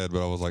said red,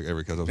 but I was like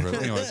every ketchup's red.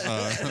 Anyways,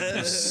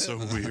 So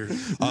weird.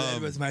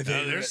 was my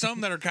There's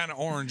some that are kind of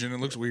orange and it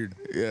looks weird.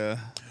 Yeah.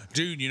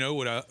 Dude, you know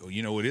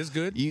what is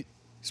good? You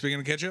Speaking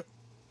of ketchup,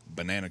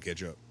 banana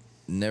ketchup.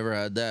 never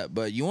had that,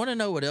 but you want to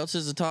know what else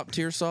is a top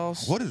tier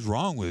sauce? what is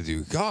wrong with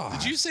you? God.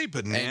 Did you say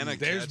banana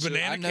There's ketchup? I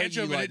banana know you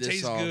ketchup and like it this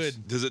tastes sauce.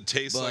 good. Does it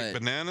taste like But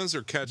bananas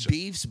or ketchup?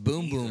 Beef's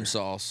Boom Boom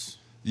sauce.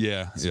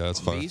 Yeah, that's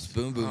fine. Beef's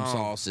Boom Boom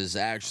sauce is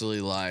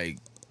actually like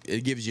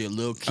it gives you a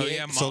little kick. Oh,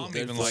 yeah, So, Mom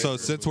even likes so her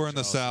since we're in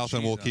the sauce. South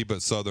and we'll She's, keep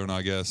it Southern,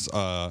 I guess,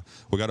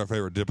 we got our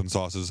favorite dipping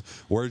sauces.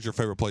 Where's your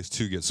favorite place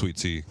to get sweet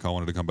tea? I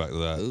wanted to come back to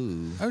that.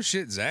 Ooh. Oh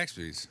shit,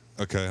 Zaxby's.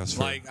 Okay, that's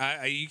fair. Like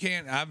you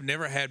can't. I've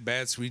never had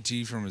bad sweet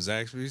tea from a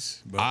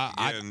Zaxby's. But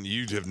And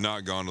you have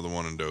not gone to the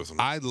one in Dothan.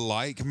 I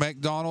like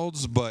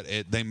McDonald's, but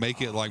they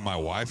make it like my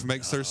wife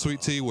makes their sweet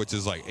tea, which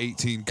is like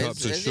 18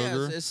 cups of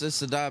sugar. It's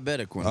the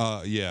diabetic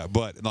one. Yeah,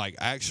 but like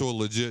actual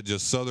legit,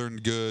 just Southern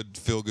good,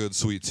 feel good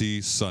sweet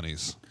tea,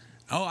 Sonny's.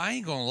 oh, I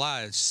ain't gonna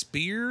lie.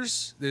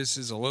 Spears. This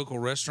is a local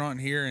restaurant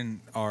here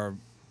in our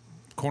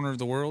corner of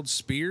the world.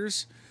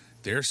 Spears.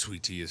 Their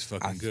sweet tea is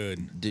fucking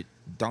good.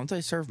 Don't they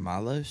serve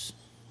Milo's?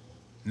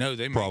 No,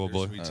 they make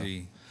Probably. their sweet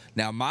tea.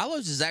 Now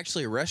Milo's is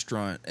actually a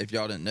restaurant. If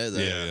y'all didn't know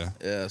that, Yeah.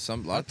 yeah.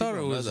 Some. A lot I of thought people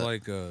it don't know was that.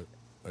 like a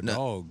no,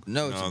 dog.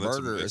 No, it's No, a that's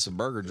burger. It's a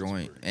burger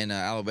joint in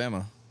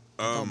Alabama.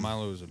 I thought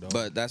Milo was a dog.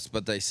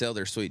 But they sell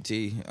their sweet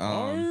tea.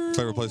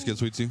 Favorite place to get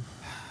sweet tea?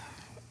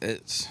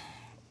 It's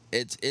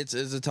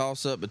a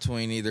toss up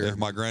between either. If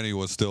my granny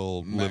was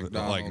still living,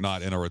 like McDonald's.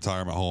 not in a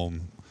retirement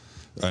home,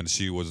 and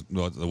she was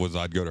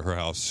I'd go to her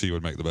house, she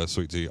would make the best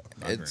sweet tea.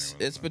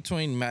 It's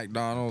between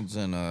McDonald's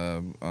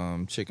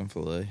and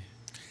Chick-fil-A.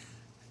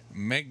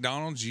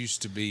 McDonald's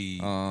used to be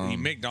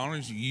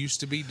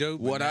dope.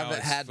 What but now I've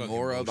it's had fucking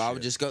more of, I would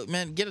bullshit. just go,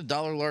 man, get a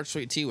 $1 large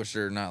sweet tea, which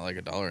they're not like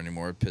 $1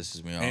 anymore. It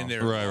pisses me off. And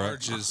their Right, right.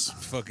 large is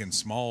fucking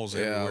smalls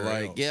yeah,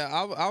 everywhere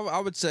else. I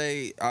would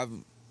say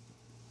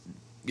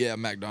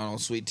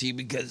McDonald's sweet tea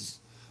because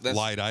that's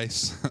Light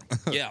ice.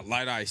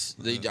 light ice.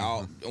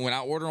 When I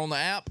order on the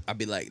app, I'd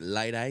be like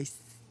light ice.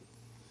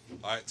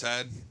 All right,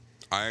 Tad.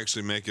 I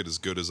actually make it as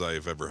good as I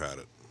have ever had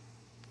it.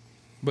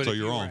 But So if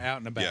you're you were on. out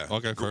and about. Yeah.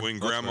 Okay, fair. When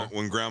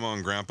That's grandma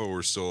and grandpa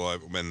were still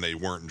alive, when they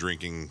weren't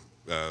drinking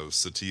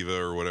sativa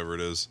or whatever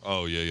it is,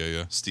 Oh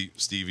yeah.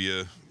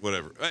 stevia,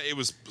 whatever. It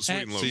was sweet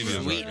and low. Stevia.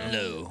 fat. Sweet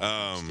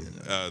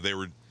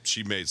no.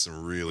 She made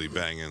some really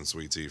banging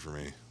sweet tea for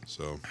me.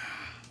 So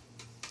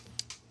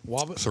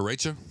Wobbit. So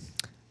Rachel,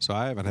 So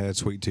I haven't had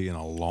sweet tea in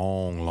a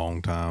long,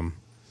 long time.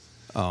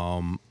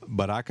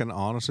 But I can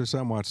honestly say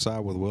I'm going to side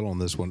with Will on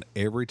this one.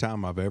 Every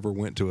time I've ever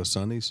went to a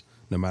Sonny's,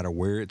 no matter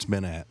where it's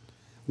been at,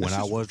 when It's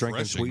I just was drinking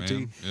refreshing, sweet tea,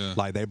 man. Yeah.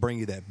 like they bring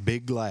you that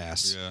big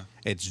glass.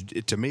 Yeah.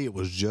 To me, it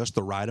was just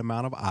the right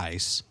amount of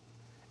ice,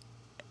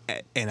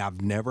 and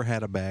I've never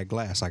had a bad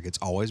glass. Like it's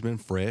always been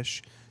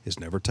fresh. It's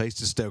never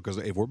tasted stale. Because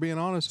if we're being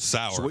honest,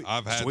 Sour.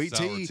 I've had sweet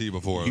sour tea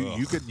before.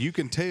 You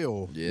can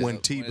tell Yeah, when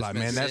tea when it's like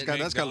been man that's got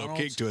sitting a little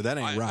kick to it. That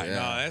ain't right. No,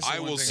 that's the I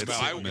one will. thing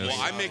about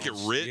I make it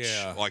rich.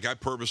 Yeah. Like I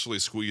purposefully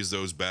squeeze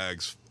those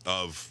bags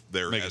of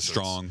their Make it essence.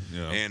 strong,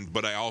 yeah.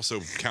 But I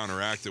also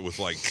counteract it with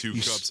like 2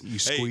 cups. you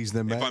squeeze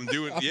them If back? I'm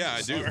doing, yeah,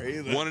 I do.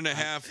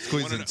 1.5.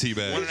 Squeeze in tea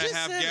bags.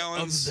 1.5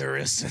 gallons. Of their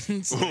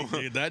essence. Like,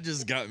 dude, that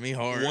just got me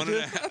hard.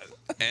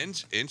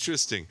 1.5.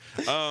 Interesting.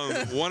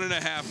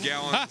 1.5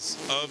 gallons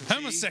of tea.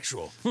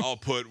 homosexual. I'll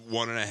put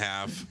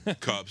 1.5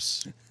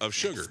 cups of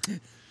sugar,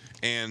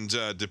 and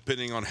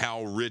depending on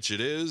how rich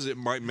it is, it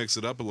might mix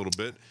it up a little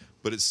bit,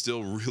 but it's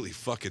still really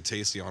fucking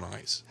tasty on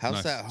ice. How's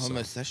Nice. that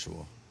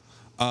homosexual?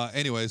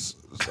 Anyways,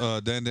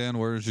 Dan,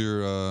 where's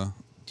your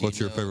what's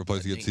your favorite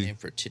place to get tea? Name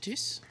for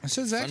titties? I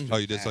said Zach. Oh,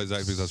 you did say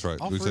Zaxby's. That's right.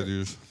 All We for said it.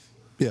 yours.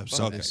 Yeah, Okay,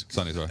 Sundays.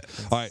 Sundays. All right.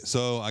 All right.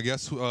 So I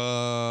guess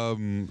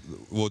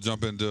we'll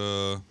jump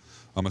into.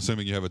 I'm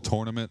assuming you have a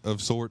tournament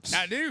of sorts.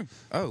 I do,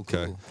 Oh, cool.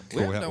 Okay.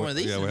 We haven't done one of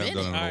these Yeah, in we a haven't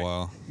done minute. it in a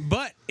All while.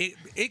 but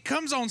it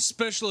comes on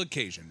special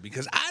occasion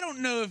because I don't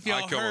know if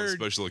y'all I come on heard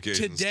special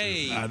occasions,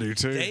 today. too. I do,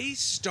 too. They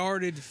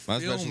started My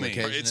special filming.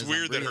 occasion- It's is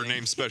weird not that her breathing.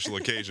 name's special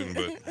occasion,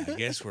 but I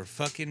guess we're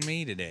fucking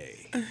me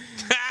today.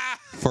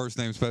 First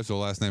name special,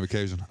 last name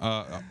occasion.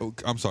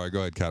 I'm sorry. Go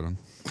ahead, Calvin.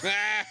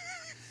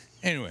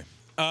 Anyway,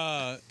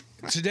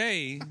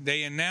 today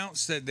they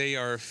announced that they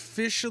are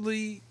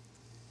officially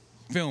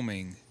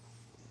filming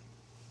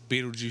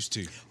Beetlejuice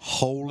 2.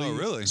 Holy Oh,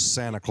 really?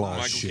 Santa Claus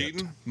Michael shit.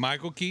 Keaton,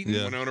 Michael Keaton.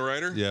 Yeah. Winona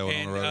Ryder. Yeah,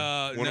 And,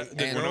 Winona Ryder. no,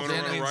 the Winona girl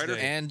from Ryder?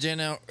 Wednesday. And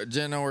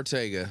Jenna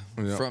Ortega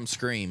Yeah. from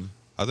Scream.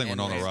 I think and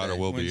Winona Ryder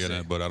will be in Wednesday.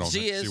 it, but I don't She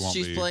think is. she won't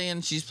She's be.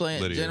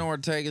 playing. Lydia. Jenna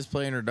Ortega's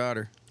playing her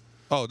daughter,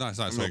 Oh, nice.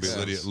 So it'll be Makes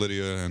sense.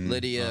 Lydia and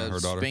Lydia her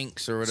daughter.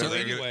 Spinks or So whatever.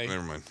 anyway,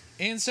 Never mind.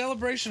 in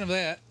celebration of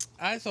that,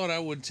 I thought I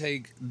would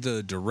take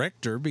the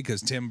director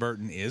because Tim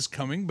Burton is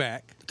coming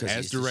back 'Cause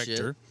as he's the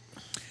director.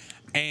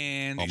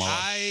 And Oh, my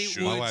wife-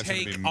 I my would wife's gonna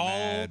take be all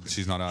mad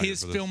she's not out here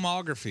his for this.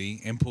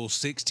 filmography and pull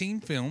 16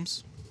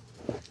 films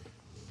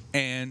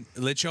and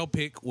let y'all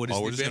pick what is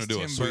Oh, we're the just best gonna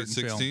do Tim a sweet Burton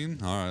 16.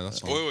 All right, that's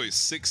fine. Wait,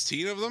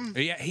 16 of them?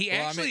 film. Yeah, he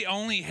Well, I actually mean-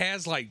 only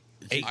has like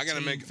 18 I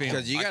gotta make films.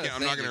 Because you I gotta can't,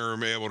 I'm not think going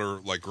to be able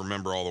to like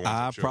remember all the ones.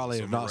 I I've chosen, probably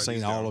so have I'm gonna not write seen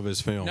these all down. of his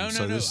films, No,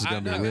 so this is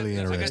going to be really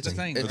I got the interesting.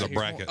 thing. There's a Here's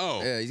bracket.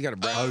 Oh, Yeah, he's got a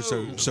bracket.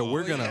 Oh, so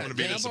we're I'm gonna. gonna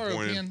be Can I borrow a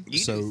disappointed. pen? You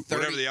So- do 30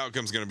 whatever the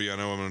outcome's going to be, I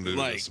know I'm going to be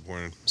Like-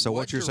 disappointed. So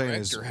what you're saying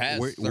is director has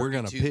we're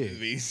gonna 32 pick.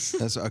 movies?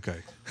 That's okay.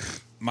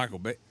 Michael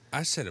Bay.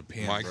 I said a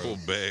pen. Michael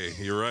bro. Bay,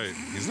 you're right.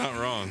 He's not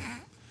wrong.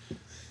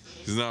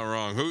 He's not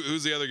wrong.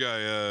 Who's the other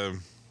guy?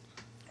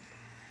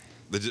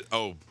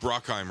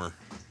 Brockheimer.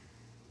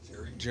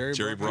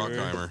 Jerry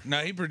Bruckheimer. No,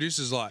 he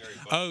produces a lot.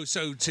 Oh,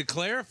 so to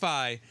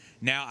clarify,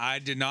 now I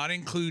did not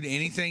include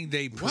anything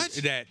What?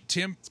 that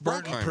Tim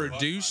Burton Bruckheimer.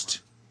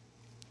 produced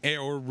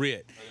or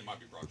writ.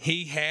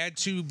 He had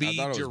to be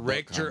thought it was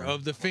director Bruckheimer.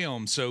 of the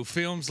film. So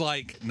films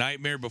like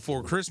Nightmare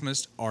Before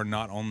Christmas are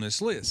not on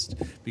this list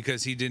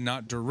because he did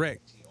not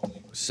direct.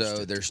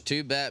 So there's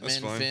 2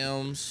 Batman fine.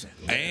 films.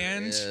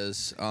 And-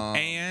 There's,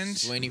 and-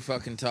 Sweeney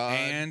fucking Todd.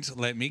 And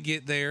let me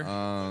get there.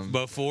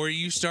 Before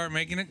you start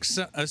making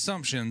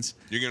assumptions,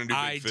 You're gonna do Big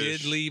I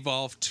Fish? did leave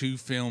off 2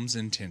 films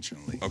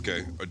intentionally.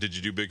 Okay. Did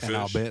you do Big Fish? And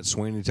I'll bet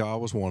Sweeney Todd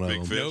was one of Big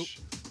them. Fish.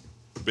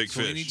 Big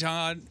Sweeney Fish.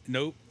 Todd,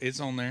 nope, it's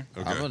on there.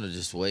 Okay. I'm gonna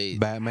just wait,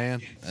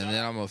 Batman. and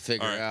then I'm gonna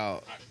figure All right.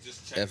 out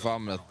if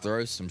I'm gonna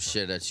throw some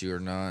shit at you or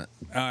not.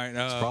 All right,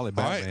 Probably All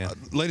right, Batman.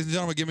 ladies and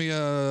gentlemen, give me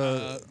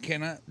a.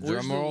 can I?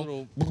 Where's the roll.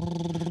 little?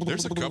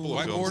 There's a couple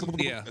of films.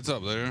 Whiteboard? Yeah. It's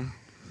up there.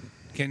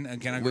 Can I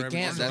We grab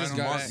can't, it? that's Right on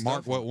got- the back?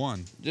 Mark what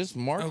one? Just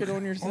mark it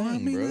on your Well, I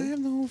thing, mean, I bro.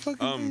 have the whole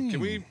fucking thing. Can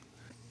we?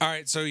 All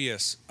right, so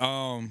yes,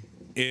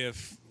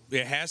 if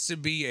it has to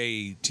be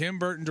a Tim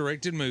Burton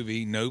directed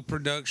movie, no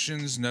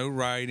productions, no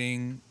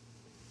writing.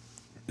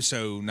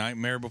 So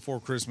Nightmare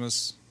Before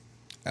Christmas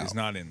is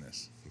not in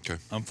this,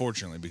 Okay.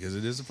 unfortunately, because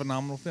it is a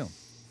phenomenal film.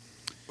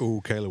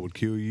 Oh, Kayla would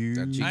kill you.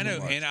 That you I can know,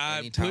 watch and I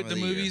any time put of the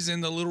the year. movies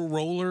in the little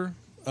roller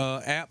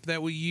app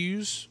that we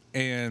use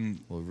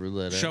and We'll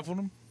roulette. shuffled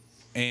them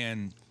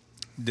and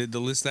did the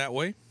list that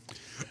way.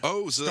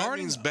 Oh, so that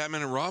Starting- means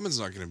Batman and Robin's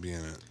not going to be in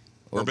it,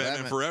 or Well, Batman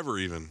Batman- Forever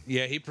even.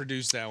 Yeah, he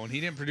produced that one. He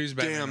didn't produce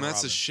Batman. Damn, and that's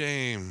a Robin.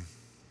 shame.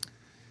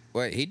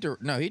 Wait, he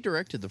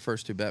directed the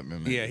first 2 Batman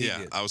movies. Yeah, he Yeah,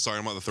 did. I was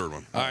talking about the third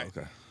one. All right.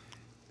 Okay.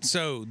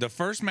 So the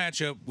first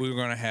matchup, we're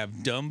going to have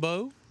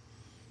Dumbo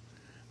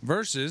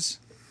versus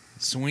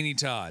Sweeney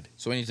Todd.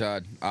 Sweeney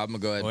Todd. I'm gonna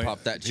go ahead and Wait.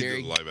 pop that He did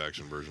cherry. the live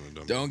action version of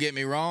Dumbo. Don't get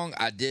me wrong,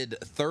 I did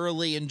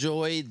thoroughly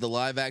enjoy the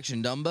live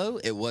action Dumbo.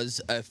 It was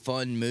a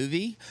fun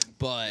movie,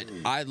 but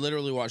I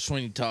literally watched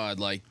Sweeney Todd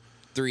like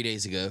 3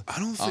 days ago. I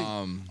don't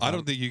think. I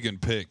don't think you can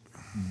pick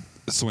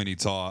Sweeney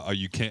Todd. Or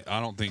you can't. I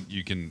don't think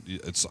you can.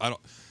 It's. I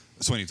don't.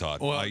 Sweeney Todd.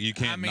 Well, Like, you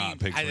can't I mean, not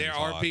pick Sweeney there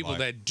Todd. are people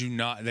like,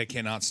 that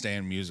cannot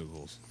stand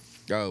musicals.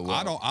 Oh,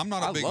 well, I'm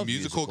not a I big love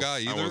musical guy I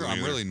either. wasn't I'm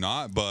either. really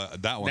not,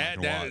 but that one I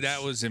can watch.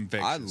 That was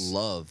infectious. I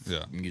love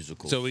Yeah.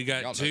 musicals. So we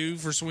Y'all got know 2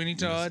 for Sweeney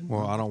Todd.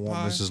 Well, I don't want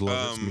Pie? Mrs.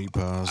 Lovett's meat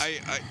pies.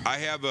 I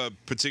have a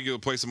particular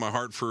place in my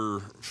heart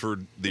for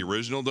the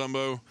original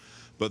Dumbo,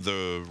 but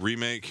the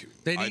remake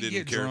They I didn't didn't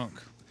get care. drunk.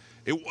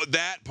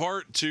 That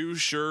part too,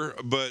 sure,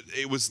 but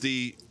it was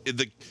the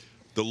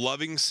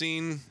loving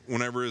scene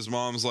whenever his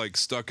mom's like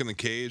stuck in the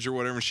cage or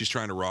whatever, and she's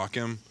trying to rock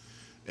him.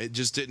 It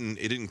just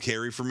didn't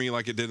carry for me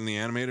like it did in the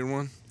animated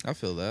one. I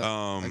feel that.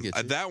 I get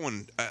you. That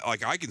one,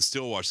 like I can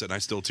still watch that and I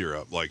still tear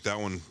up. Like that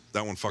one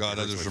fucking God,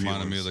 that hurts just my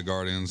reminded me feelings. of the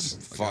Guardians.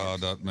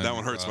 God, that That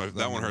one hurts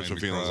my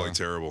feelings like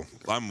terrible.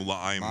 I'm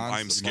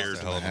Mine's scared.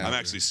 the most I'm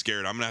actually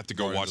scared. I'm gonna have to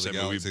go watch that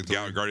Guardians movie, of the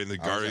Galaxy 3.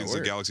 Guardians of the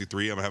work. Galaxy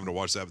 3. I'm having to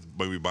watch that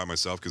movie by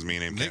myself because me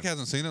and Aim Nick can't.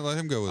 hasn't seen it. Let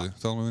him go with you.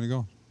 Tell him when you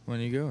go. When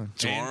are you going?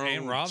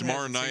 And Rob Tomorrow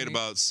hasn't night seen it.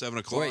 about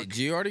 7:00. Wait, did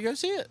you already go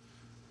see it?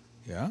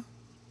 Yeah.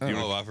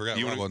 Oh, I forgot.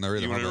 You Rob wasn't there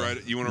want either. to My ride?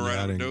 bad. You want to Yeah, I ride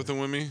up to didn't- Dothan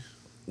with me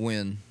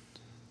When?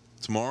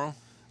 tomorrow?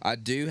 I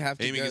do have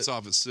to Amy go. gets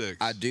off at 6.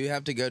 I do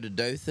have to go to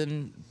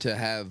Dothan to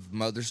have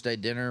Mother's Day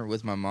dinner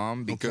with my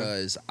mom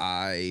because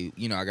I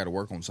got to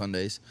work on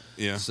Sundays.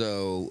 Yeah.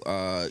 So,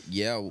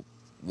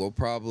 we'll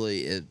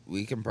probably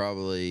we can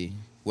probably.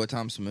 What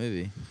time's the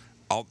movie?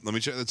 Let me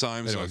check the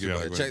time. So I'll Anyways, get yeah.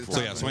 back with Check you. the So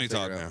time. yeah, Sweeney Figure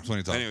Todd. it out.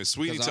 Sweeney Todd. Anyway,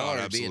 Sweetie 'Cause I'll Todd,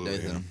 already be in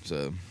absolutely. Dothan.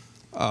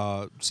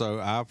 So So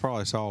I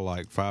probably saw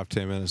like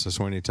 5-10 minutes of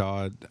Sweeney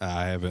Todd.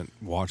 I haven't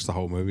watched the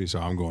whole movie, so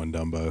I'm going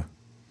Dumbo.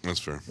 That's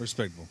fair.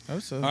 Respectable.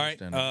 that's All right.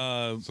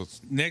 So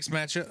it's- Next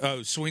matchup.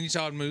 Oh, Sweeney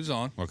Todd moves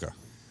on. Okay.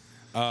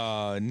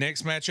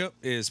 Next matchup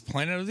is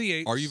Planet of the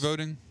Apes. Are you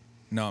voting?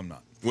 No, I'm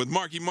not. With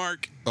Marky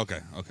Mark, Okay.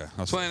 Okay.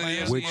 That's Planet of the Planet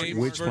Apes. of Which the Apes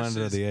which Planet of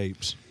versus the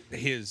Apes?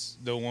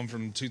 the one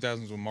from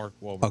 2000s with Mark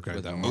Wahlberg. Okay,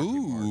 with that Marky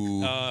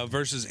one. Mark. Ooh.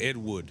 Versus Ed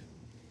Wood.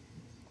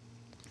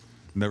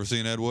 Never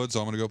seen Ed Wood, so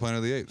I'm gonna go Planet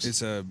of the Apes.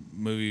 It's a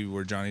movie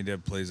where Johnny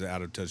Depp plays an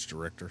out of touch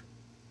director.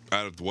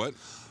 Out of what?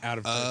 Out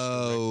of touch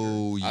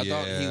Oh yeah. I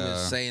thought he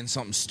was saying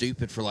something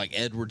stupid for like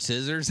Edward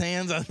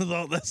Scissorhands. I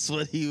thought that's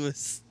what he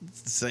was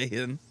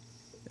saying.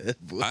 Ed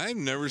Wood. I've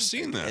never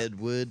seen that. Ed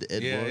Wood.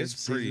 Ed Yeah, Wood,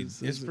 it's pretty good.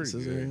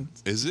 Scissorhands.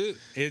 Is it?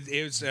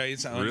 Really?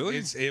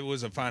 Really? It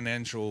was a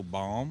financial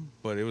bomb,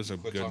 but it was a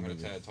good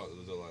movie.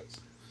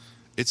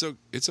 It's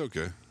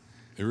okay.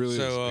 It really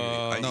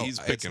So, is. No, He's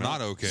it's picking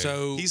not up. okay.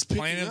 So He's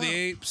picking Planet of the up.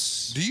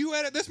 Apes. do you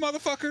edit this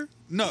motherfucker?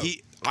 No.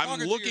 I'm Talking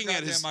to looking your at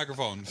goddamn his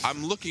microphone.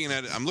 I'm looking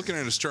at it. I'm looking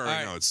at his chart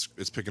right All right. now.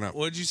 It's picking up.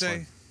 What'd you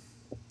say?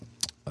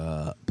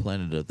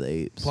 Planet of the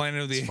Apes.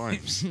 Planet of the It's fine.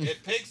 Apes.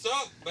 It picks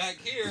up back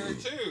here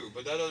too,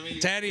 but that doesn't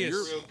mean Thaddeus.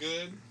 you're real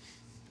good.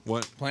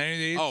 What? Planet of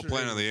the Apes. Oh,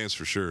 Planet of the Apes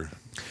for sure.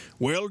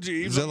 Well,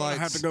 Jeeves, I'm gonna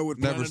have to go with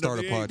never start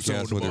a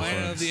podcast with your Planet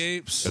friends. of the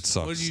Apes. It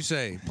sucks. What did you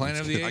say?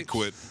 Planet of the Apes. I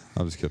quit.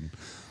 I'm just kidding.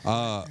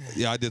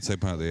 Yeah, I did say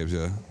Planet of the Apes.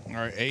 Yeah.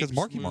 All right, Apes.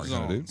 Marky moves Mark's in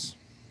it, on. dude.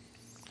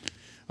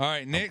 All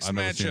right, next I've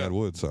never seen Ed matchup.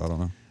 Wood, so I don't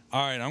know.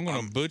 All right, I'm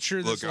going to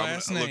butcher this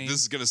last name. Look,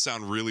 this is gonna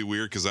sound really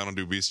weird because I don't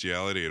do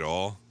bestiality at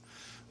all.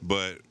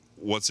 But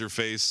what's her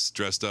face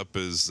dressed up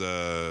as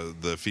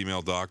the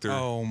female doctor?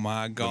 Oh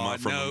my God!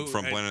 from- no,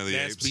 from Planet of the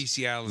that's Apes.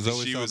 bestiality.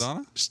 Zoe She was-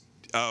 Saldana?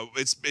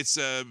 It's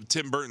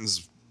Tim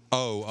Burton's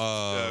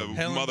Oh,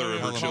 Helen mother of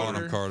her Bonham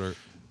children. Carter.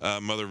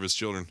 Mother of his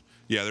children.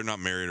 Yeah, they're not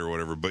married or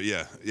whatever, but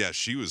yeah,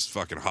 she was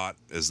fucking hot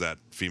as that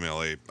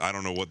female ape. I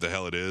don't know what the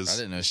hell it is. I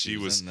didn't know she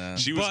was in that.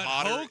 She was But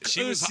hotter. Hulk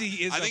She was. Uzi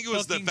is I a think it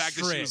was the fucking fact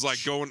that she was like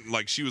stretch. going,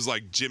 like she was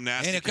like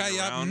gymnastic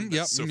around.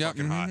 Yep. That's so Yep.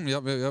 fucking hot.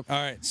 Yep. Yep.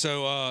 All right,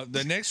 so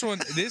the next one.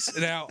 This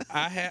now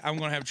I'm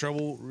going to have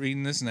trouble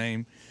reading this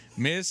name.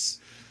 Miss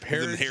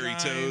Them hairy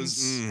toes.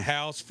 Paragine's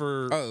House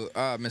for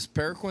Miss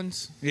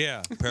Perequins.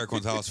 yeah.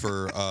 Paraquin's house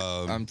for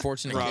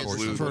Unfortunate Rob kids.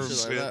 Lou- or shit like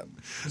shit.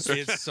 that.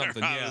 It's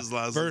something. That Yeah. was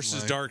last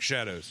Versus night. Dark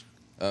Shadows.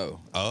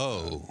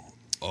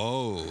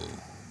 Oh.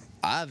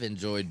 I've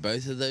enjoyed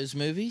both of those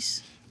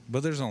movies.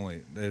 But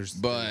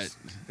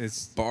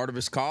it's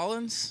Barnabas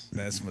Collins.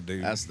 that's my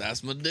dude.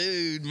 That's my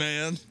dude,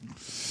 man.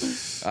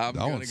 I'm That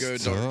gonna one's go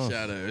Dark tough.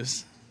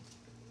 Shadows.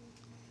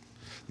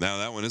 Now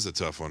that one is a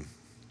tough one.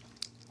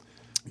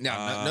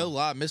 Now, no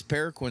lie, Miss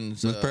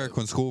Perequin's. Miss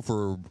Paraquin's school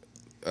for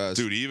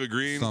Dude, Eva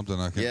Green. something.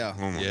 I can't. Yeah.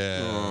 Oh my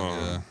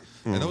Yeah.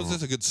 And that was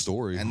just a good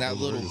story. And that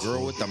little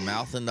girl with the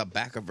mouth in the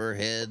back of her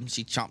head, and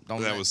she chomped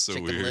on that, That was so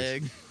chicken weird.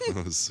 leg.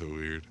 That was so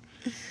weird.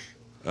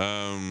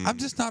 I'm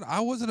just not.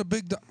 I wasn't a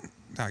big.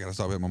 I gotta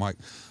stop hitting my mic.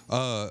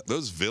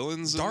 Those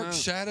villains. in Dark that?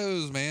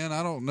 Shadows, man.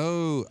 I don't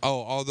know.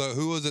 Oh, although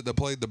who was it that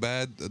played the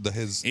bad?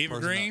 His Eva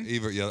person- Green?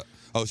 Eva, yeah.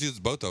 Oh, she's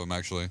both of them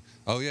actually.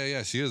 Oh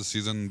yeah, she is.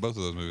 She's in both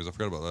of those movies. I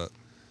forgot about that.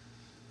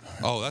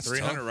 Oh, that's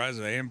 300 tough. Rise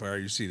of the Empire.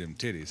 You see them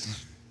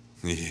titties.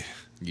 Yeah.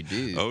 You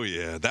do. Oh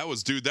yeah, that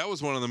was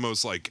one of the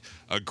most like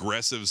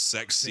aggressive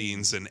sex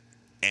scenes in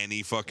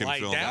any fucking Like,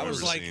 film that I've was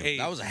ever like seen. a-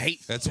 That was a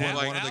hate. That's That- when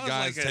like, one of that the was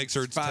guys like a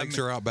takes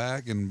her out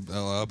back and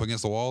up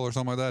against the wall or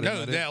something like that. No,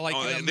 Isn't that that it? like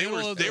Oh, in the they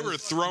middle were of they the were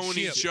throwing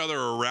ship. each other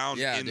around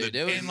Yeah, in dude, the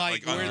it was- And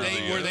like where under they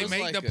the, where they it was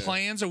made like the a-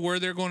 plans of where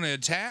they're going to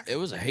attack. It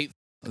was a hate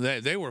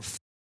They were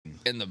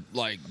in the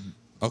like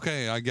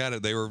Okay, I got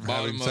it. They were Bottom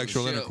having of the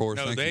sexual ship. intercourse.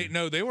 No, Thank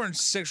you. they weren't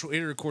sexual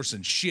intercourse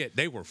and shit.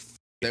 They were.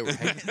 They were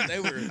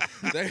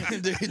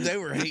they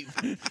were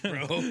hateful,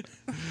 bro.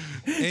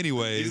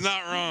 Anyways, He's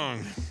not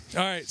wrong.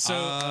 All right, so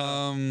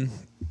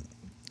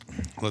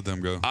let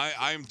them go.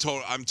 I'm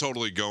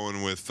totally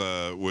going with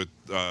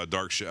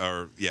Dark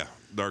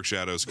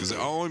Shadows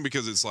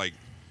because it's like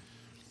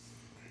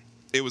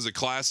it was a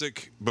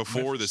classic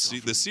before the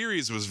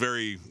series was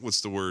very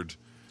what's the word?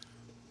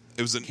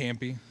 It was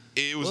campy.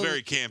 It was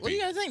very campy. Well, you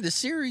gotta think the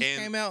series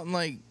came out in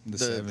like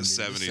The the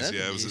 70s.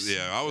 Yeah, it was.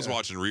 Yeah, I was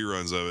watching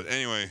reruns of it.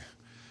 Anyway,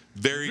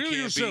 very Reveal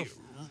campy, yourself,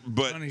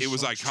 but honey it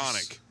was soldiers.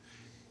 iconic.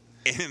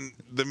 And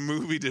the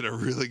movie did a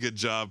really good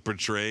job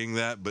portraying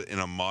that, but in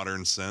a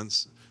modern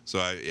sense. So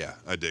I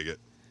dig it.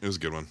 It was a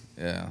good one.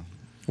 Yeah.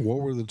 What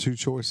were the two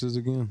choices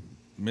again?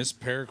 Miss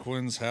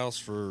Peregrine's House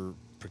for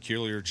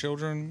Peculiar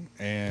Children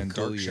and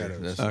Dark Peculiar,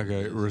 Shadows. that's-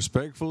 Okay,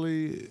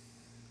 respectfully,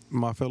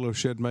 my fellow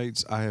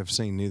shedmates, I have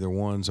seen neither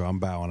one, so I'm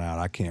bowing out.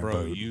 I can't Bro,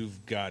 vote.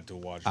 you've got to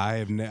watch. I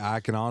have. I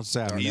can honestly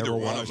say I've Either never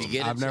one of watched. them. You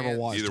get a I've never chance,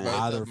 watched either one.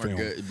 either Both of them are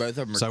film. good. Both of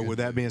them are So good. with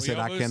that being said,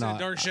 y'all I both said cannot.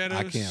 Dark I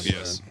Shadows? can't.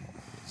 Yes. vote.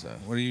 So,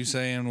 What are you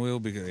saying, Will?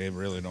 Because it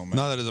really don't matter.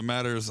 Not that it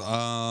matters.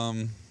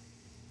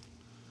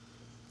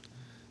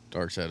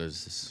 Dark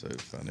Shadows is so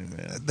funny,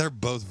 man. They're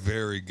both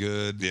very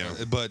good. Yeah.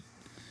 But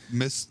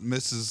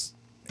Mrs.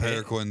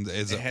 Peregrine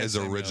is it has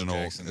Samuel original.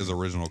 Jackson in Is it.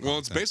 original. Well,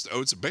 it's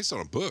content. based on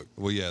a book.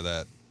 Well, yeah,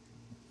 that.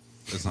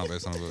 It's not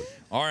based on a book.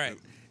 All right.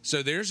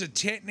 So there's a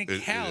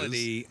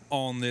technicality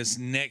on this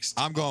next.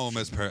 I'm going with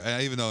Miss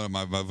Peregrine. Even though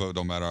my vote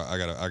don't matter, I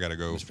gotta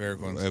go. Miss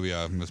Peregrine.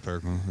 Yeah, Miss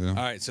Peregrine. Yeah. All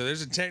right. So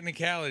there's a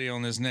technicality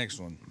on this next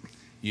one.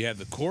 You have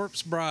the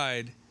Corpse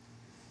Bride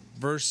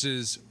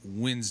versus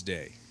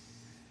Wednesday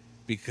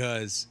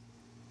because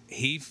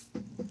he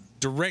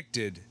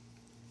directed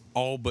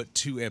all but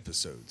 2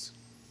 episodes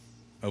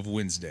of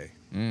Wednesday.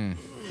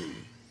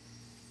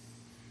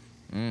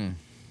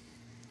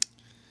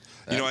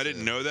 You know, I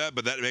didn't know that,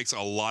 but that makes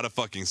a lot of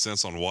fucking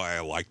sense on why I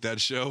like that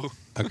show.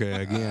 Okay,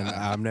 again,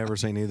 I've never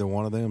seen either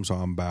one of them, so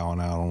I'm bowing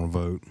out on a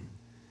vote.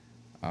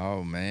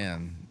 Oh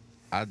man,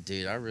 I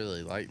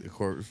really like the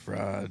Corpse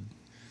Bride,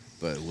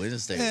 but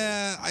Wednesday.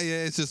 Yeah,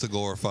 it's just a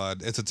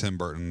glorified. It's a Tim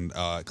Burton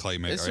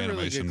claymation It's or a really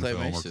animation good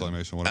film or claymation.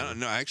 claymation, I whatever. don't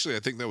know. Actually, I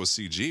think that was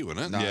CG,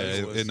 wasn't it? No, Yeah,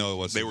 it it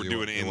was. They were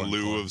doing it in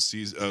lieu of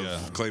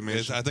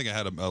claymation. I think it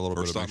had a little Or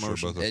bit of stop mixture of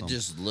motion. both of It them.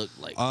 just looked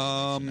like.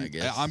 I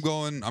guess. I'm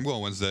going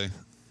Wednesday.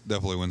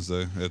 Definitely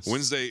Wednesday. It's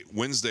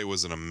Wednesday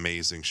was an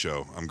amazing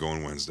show. I'm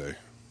going Wednesday.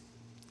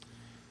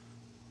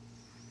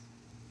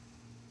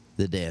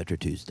 The day after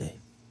Tuesday.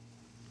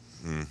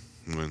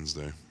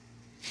 Wednesday.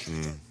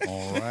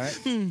 All right.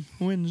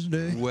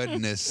 Wednesday.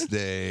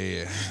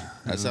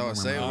 That's how I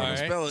say it when All I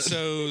spell right. it.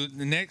 So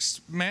the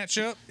next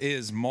matchup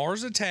is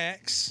Mars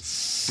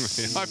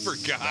Attacks. I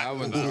forgot. That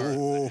one's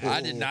hard.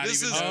 I did not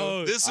This even is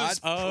know. this is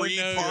Oh, no,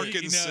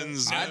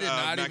 pre-Parkinson's. I did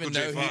not Michael even J.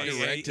 know he Fox.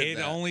 directed It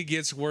that. only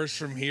gets worse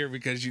from here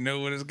because you know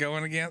what it's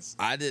going against?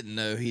 I didn't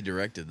know he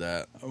directed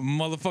that.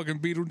 Motherfucking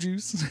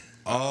Beetlejuice.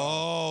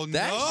 Oh no!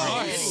 That's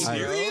Are you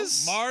shitty,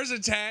 serious? Mars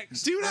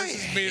Attacks. Dude, I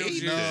versus hate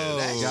Beetlejuice. No,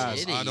 That's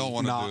Guys, shitty. I don't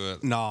want to do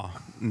it. Nah.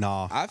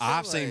 I feel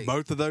I've seen like-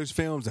 both of those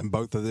films, and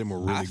both of them were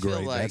really I feel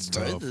great. like That's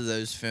both tough. of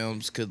those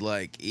films could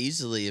like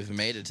easily have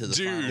made it to the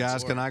Dude. final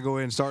Guys, four. can I go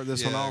ahead and start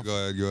this one Yeah, off? go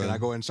ahead. Can I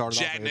go ahead and start it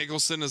off? Jack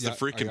Nicholson is Yeah, the are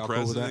freaking y'all cool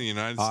with president that? of the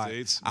United All right.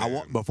 States. I Man.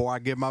 want before I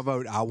give my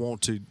vote. I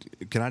want to.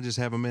 Can I just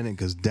have a minute?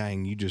 Because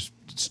dang, you just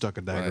stuck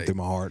a dagger Right. through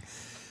my heart.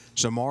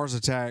 So Mars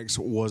Attacks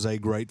was a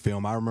great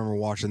film. I remember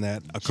watching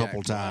that a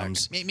couple Black.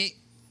 times. Me.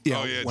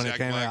 Oh yeah, when Jack it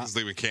came Black out, is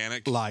the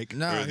mechanic. like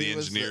No, or the he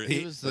was engineer.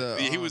 he was the.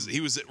 he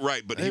was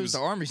right, but he he was the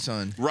army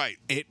son. right.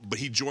 But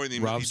he joined the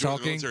Rob's he joined the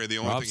talking. military. The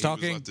only Rob's thing he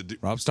talking. was left to do.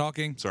 Rob's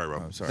talking. Sorry,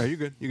 Rob. Oh, Oh, sorry. you're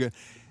good. You're good.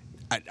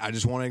 I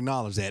just want to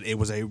acknowledge that it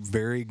was a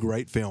very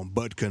great film,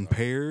 but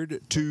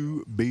compared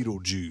to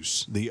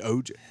Beetlejuice, the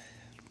OG,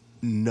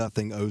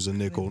 nothing owes a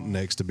nickel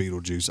next to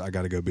Beetlejuice. I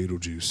got to go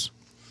Beetlejuice.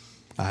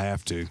 I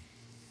have to.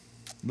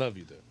 Love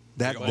you, though.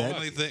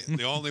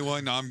 The only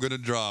one I'm gonna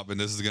drop, and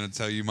this is gonna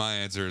tell you my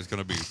answer, is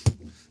gonna be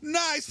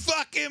nice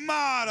fucking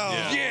motto.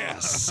 Yeah.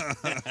 Yes.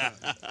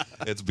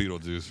 It's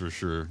Beetlejuice for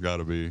sure.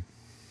 Gotta be.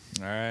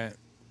 All right.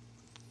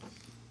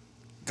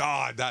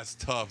 God, that's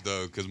tough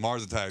though, because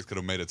Mars Attacks could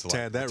have made it to like.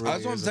 Tad, that really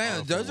That's what I'm is a saying.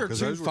 tough Those one, are 'cause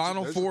two those were-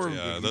 Final those were Four two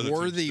Yeah, those are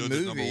worthy two,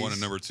 movies. number 1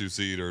 and number 2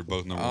 seed, or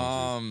both number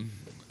 1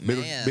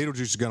 Man, Beetlejuice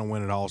is going to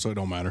win it all, so it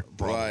don't matter.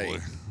 probably.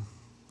 right.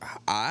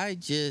 I You'd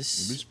be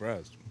just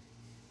surprised.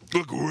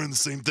 Look, we're in the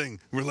same thing.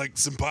 We're like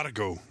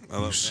simpatico. I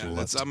love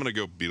slut. that. I'm gonna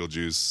go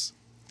Beetlejuice.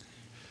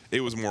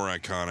 It was more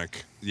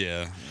iconic.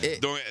 Yeah.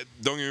 Don't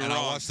get me And I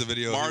wrong. watched the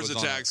video, he Mars was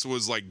on Attacks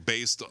was like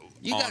based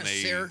You on got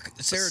Sarah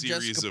a series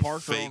Jessica of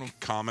Parker on fake a-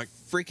 comic.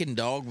 freaking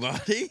dog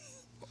body.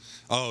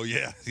 Oh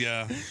yeah,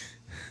 yeah.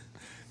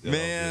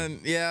 Man,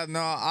 yeah, no,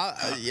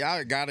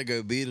 I gotta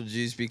go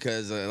Beetlejuice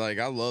because like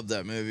I love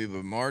that movie,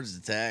 but Mars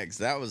Attacks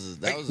that was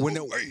when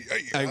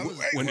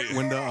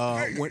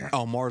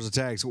Mars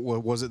Attacks,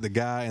 was it the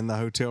guy in the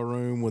hotel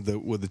room with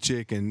the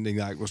chick and he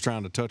like was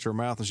trying to touch her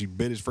mouth and she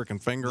bit his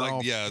freaking finger Like,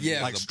 off?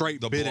 Yeah, like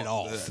straight bit it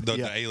off.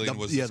 The alien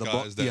was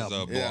disguised as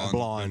a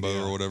blonde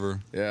bimbo or whatever.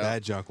 yeah,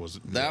 That junk was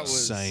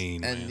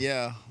insane. and man.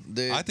 yeah,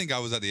 dude, I think I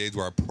was at the age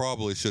where I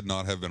probably should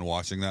not have been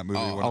watching that movie.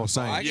 when I Oh, was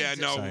same. Yeah,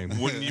 no. Same.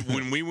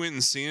 When we went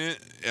and seen it,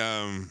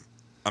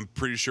 I'm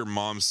pretty sure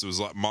mom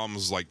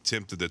was like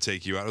tempted to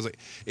take you out. I was like,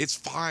 it's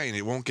fine.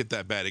 It won't get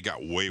that bad. It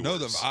got way No,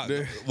 worse.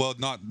 well,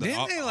 not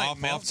Didn't they like off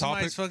melt topic.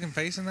 somebody's fucking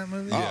face in that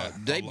movie? Yeah.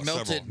 They several.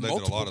 melted They did a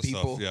multiple lot of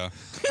people. Stuff,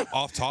 yeah.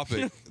 Off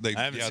topic, they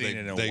I haven't seen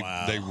it in a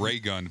while. they ray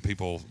gunned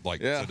people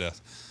like Yeah. to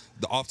death.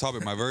 The off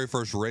topic, my very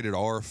first rated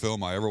R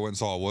film I ever went and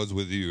saw was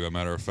with you. A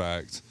matter of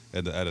fact,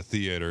 at a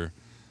theater.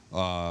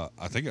 I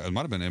think it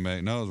might have been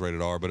MA. No, it was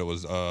rated R, but it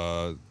was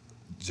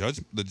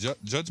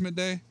Judgment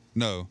Day.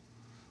 No.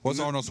 What's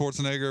Arnold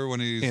Schwarzenegger when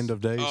he's End of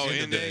days. Oh,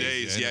 End of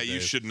Days. Yeah, End of you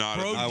Days. should not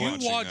Bro, have been you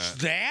watching watched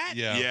that?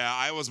 Yeah.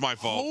 Yeah, it was my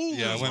fault. Holy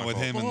Yeah, I went with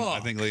him and I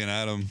think Lee and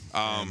Adam.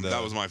 And,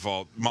 that was my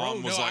fault.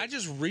 Mom Bro, was no, like, I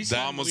just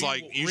recently Mom was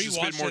like, you should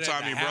spend rewatched more it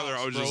time at with the your brother.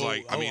 I was house, just bro.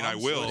 like, I mean, I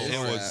I'm will. so It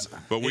was, But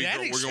That we're going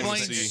to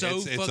explains see. so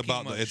it's fucking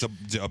about much.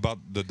 it's about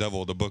the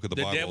devil, the book of the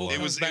The Bible. devil It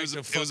comes was- back it was- to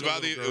it fuck was about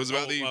a the- it was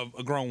about the-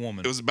 a grown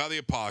woman. It was about the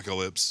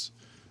apocalypse.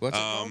 What's it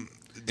called?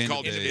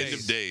 Called of End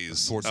of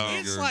Days. Schwarzenegger.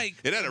 It's like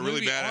It had a really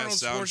movie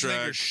badass Arnold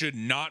Schwarzenegger soundtrack. should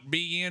not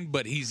be in,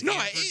 but he's No, in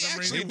for it some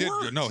actually reason.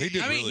 He did. No, he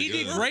did. I mean, really he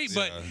did good. great,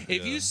 but Yeah,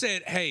 if yeah. you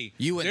said, "Hey,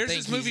 You wouldn't there's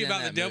this think he's movie in about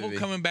the that devil movie.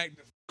 coming back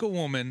to fuck a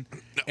woman,"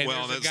 and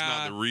Well, there's that's a guy,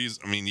 not the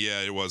reason. I mean, yeah,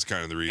 it was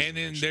kind of the reason. and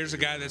then actually. there's a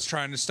guy that's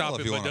trying to stop Well,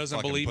 if it you but wanna doesn't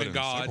fucking believe put in it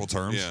God. simple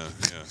terms. Yeah,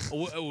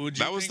 yeah. Would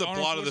you That was think the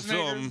Arnold plot of the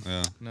Schwarzenegger? film.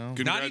 Yeah. No, Not even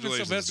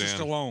Congratulations, Sylvester Dan.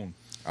 Stallone,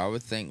 I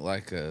would think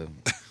like a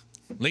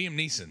Liam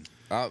Neeson.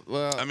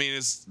 well, I mean,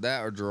 it's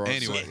that or Gerard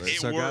Anyway, Butler. it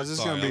So, guys, works. it's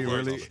gonna be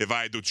really. If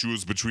I had to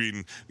choose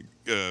between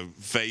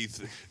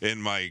faith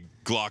and my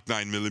Glock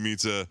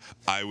 9mm,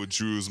 I would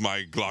choose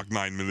my Glock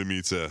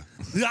 9mm.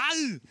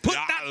 Put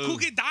that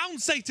cookie down,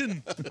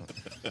 Satan.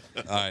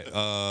 All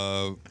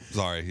right.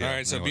 Sorry. Yeah. All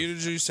right, so anyway.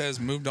 Beetlejuice has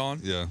moved on.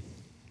 Yeah.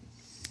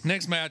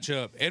 Next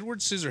matchup: Edward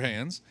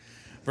Scissorhands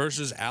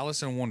versus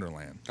Alice in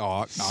Wonderland. Oh,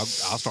 I'll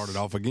start it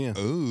off again.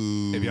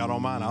 Ooh. If y'all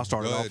don't mind, I'll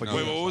start it Go off ahead. again.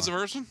 Wait, what was the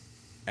first one?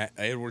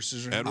 Edward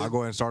Scissorhands. Edward? I'll go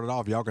ahead and start it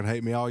off. Y'all can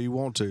hate me all you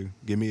want to.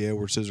 Give me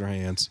Edward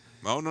Scissorhands.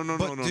 Oh, no,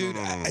 But dude,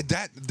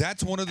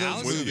 that's one of those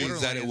Alice in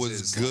movies that it Wonderland was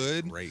is, like,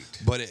 good, great.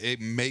 but it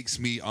makes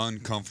me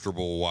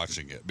uncomfortable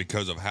watching it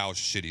because of how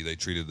shitty they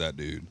treated that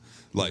dude.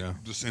 Like Yeah.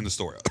 just in the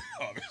story,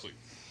 obviously.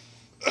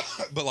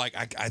 But like,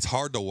 it's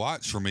hard to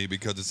watch for me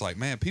because it's like,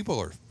 man, people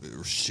are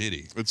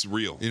shitty. It's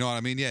real. You know what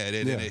I mean? Yeah,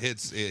 it Yeah.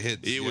 hits.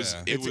 It was.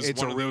 yeah. It was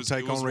It's one a of real those, take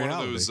it was on one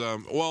reality. Of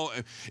those, well,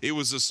 it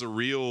was a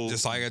surreal.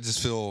 just like I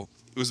just feel.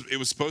 It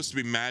was supposed to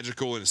be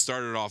magical, and it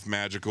started off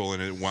magical,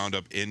 and it wound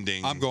up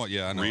ending. I'm going.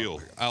 Yeah, I know.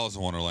 Real. Alice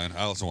in Wonderland.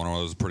 Alice in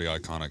Wonderland was pretty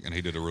iconic, and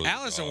he did a really.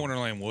 Alice good in job.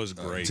 Wonderland was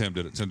great. Tim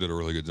did a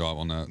really good job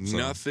on that. So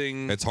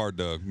Nothing. It's hard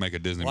to make a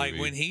Disney Like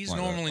movie when he's like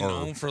that. normally Or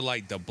known for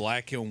like the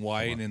black and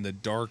white and the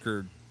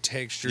darker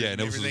texture Yeah, and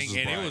and it was everything, just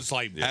and bright. it was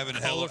like having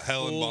Helen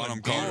colorful Bonham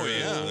and Carter,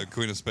 beautiful. the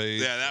Queen of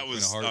Spades. Yeah, that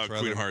was Queen of Hearts, Queen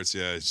of rather. Hearts.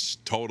 Yeah, it's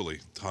totally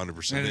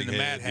 100%. And then the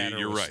Mad Hatter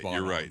You're was right. spot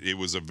You're on. right. It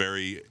was a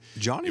very.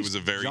 Johnny It was a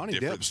very Johnny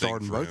different Depp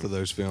starred thing in for both him. of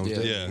those films. Yeah.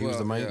 didn't Yeah. he was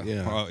the main.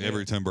 Yeah. Yeah.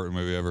 Every Tim Burton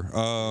movie ever.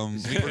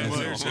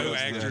 There's no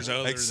actors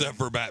other Except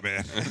for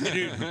Batman.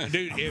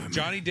 dude, if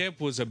Johnny Depp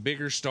was a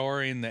bigger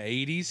star in the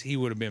 80s, he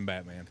would have been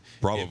Batman.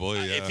 Probably,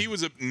 yeah. If he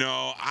was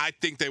I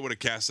think they would have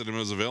casted him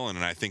as a villain,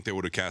 and I think they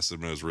would have casted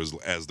him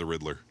as the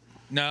Riddler.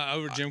 No,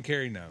 over Jim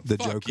Carrey, no. The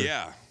Fuck Joker.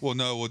 yeah. well,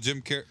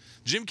 Jim Carrey.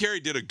 Jim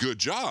Carrey did a good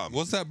job.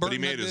 Was that But Burton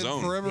he made that his did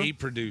own. Forever? He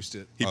produced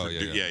it. He Oh, yeah,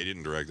 produ- yeah. he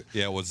didn't direct it.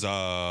 Yeah, it was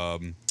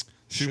Schumacher.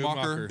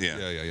 Schumacher.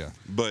 Yeah. yeah.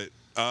 But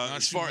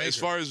as Shoemaker.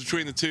 far as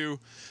between the two,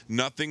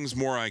 nothing's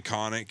more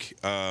iconic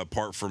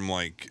apart from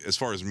like as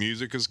far as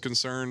music is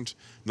concerned.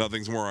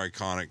 Nothing's more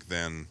iconic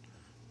than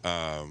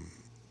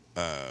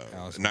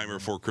Nightmare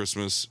Before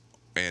Christmas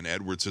and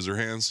Edward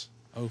Scissorhands.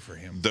 Oh, for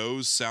him.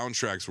 Those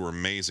soundtracks were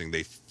amazing.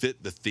 They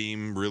fit the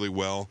theme really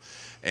well,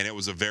 and it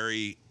was a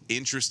very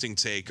interesting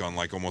take on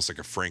like almost like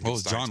a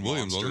Frankenstein John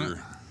Williams, monster. wasn't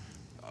it?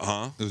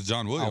 Huh? It was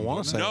John Williams. I wanna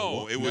wasn't it? say-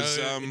 No, it was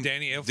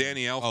Danny Elfman.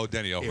 Danny Elfman. Oh,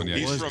 Danny Elfman. Yeah. It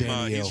He's was from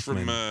Danny he's from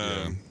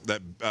Elfman.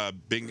 that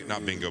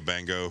not Bingo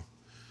Bango.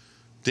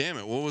 Damn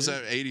it! What was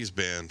that '80s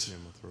band?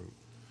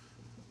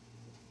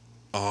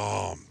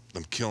 Oh,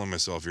 I'm killing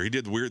myself here. They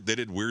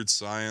did Weird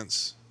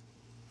Science.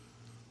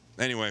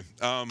 Anyway,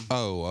 not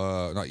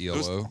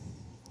ELO.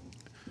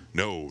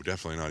 no,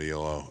 definitely not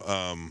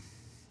ELO.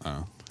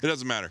 Oh. It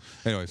doesn't matter.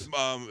 Anyways,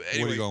 Anyway,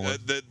 are you going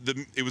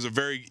with? it was a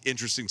very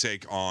interesting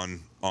take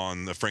on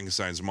the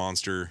Frankenstein's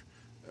monster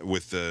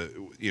with a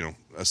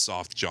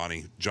soft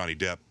Johnny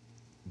Depp,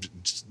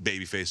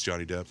 babyface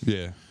Johnny Depp.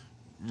 Yeah.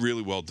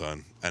 Really well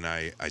done, and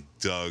I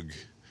dug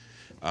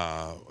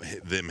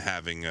them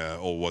having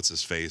old what's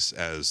his face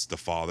as the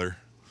father.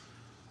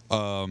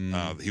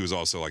 He was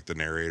also like the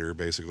narrator,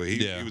 basically.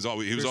 He was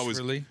always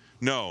Christopher Lee?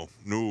 No.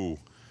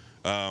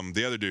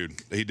 The other dude.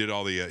 He did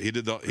all the.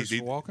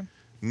 Christopher Walken?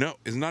 No,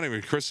 it's not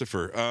even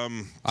Christopher.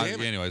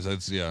 Anyways,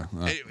 that's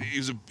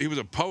He was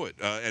a poet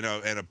and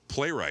a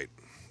playwright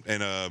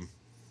and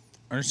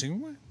Ernest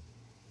Hemingway?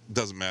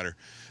 doesn't matter.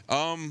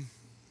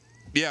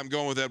 Yeah, I'm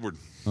going with Edward.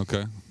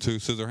 okay. 2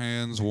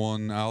 Scissorhands,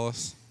 1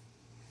 Alice.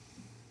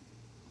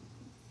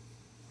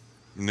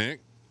 Nick,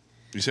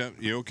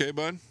 you okay,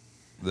 bud?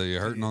 Are you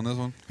hurting on this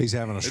one? He's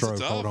having a stroke.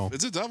 Hold on.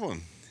 It's a tough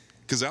one.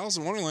 Because Alice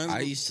in Wonderland. I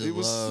used to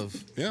love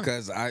yeah.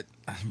 because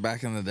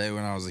back in the day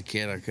when I was a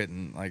kid, I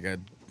couldn't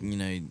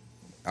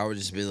I would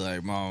just be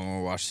like, Mom, I'm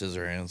gonna watch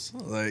Scissorhands.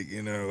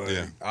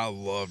 Yeah. I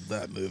loved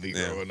that movie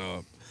growing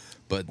up.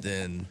 But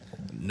then,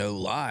 no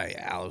lie,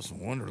 Alice in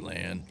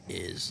Wonderland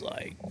is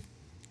like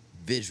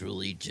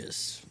visually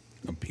just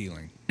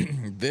Appealing.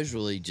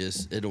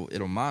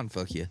 it'll mind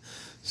fuck you.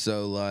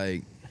 So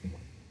like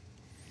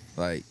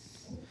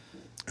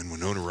And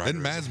Winona Ryder.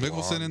 Isn't Mads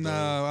Mikkelsen in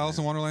Alice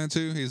in Wonderland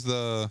too? He's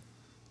the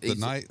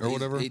knight or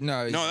whatever.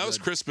 No, that was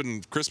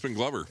Crispin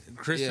Glover.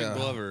 Crispin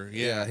Glover.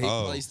 Yeah. he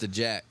plays the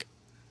Jack.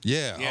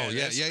 Yeah. Yeah, Oh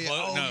yeah. that's Yeah. Yeah.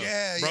 close. Oh No,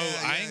 yeah. bro, yeah,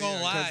 I ain't gonna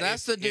yeah. lie. 'Cause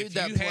that's the dude if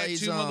that you plays,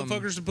 had two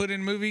motherfuckers to put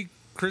in a movie,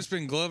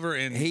 Crispin Glover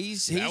and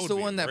He's that would the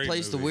be a one that great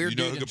plays the movie. weird You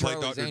know dude who in could play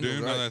Charlie's Dr. Angels,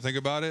 Doom? Now right? that I think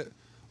about it.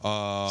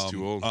 It's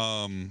too old.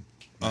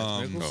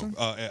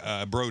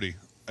 Brody,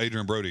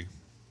 Adrian Brody.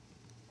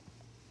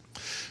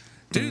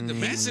 Dude, the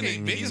man's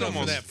big enough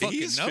for that fucking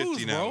he's nose,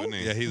 50 now, bro. isn't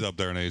he? Yeah, he's up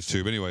there in age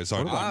too. But anyway,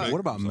 sorry. What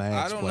about Mads?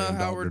 I don't know playing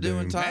how Dr. we're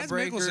doing Doom? Mads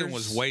Mikkelsen tiebreakers.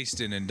 was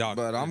wasting in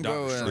Doctor. But I'm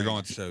going- We're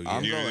going- So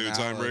I'm You yeah. gonna do a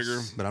going tiebreaker?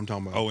 Alice. But I'm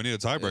talking about. Oh, we need a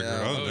tiebreaker.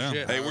 Yeah. Oh, Oh, damn.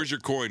 shit. Hey, where's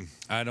your coin?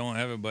 I don't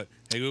have it, but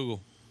hey Google,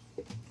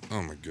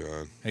 Oh my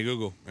God. hey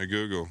Google, Hey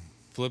Google.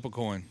 flip a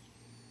coin.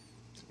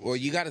 Well,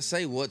 you got to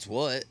say what's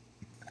what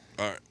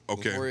All right.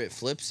 Okay. before it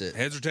flips it.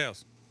 Heads or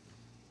tails?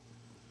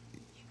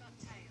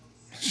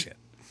 Shit.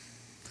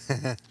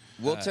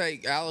 We'll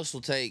take Alice.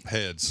 Will take.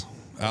 Heads.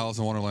 Alice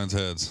in Wonderland's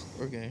heads.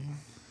 Okay.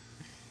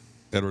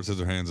 Edward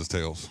Scissorhands is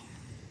tails.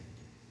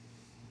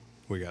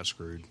 We got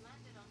screwed.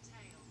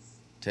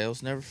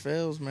 Tails never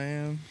fails,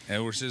 man.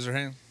 Edward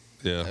Scissorhands.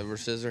 Yeah. Ever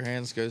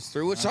Scissorhands goes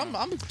through, which I'm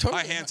totally.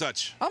 I hand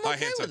touch. I'm I okay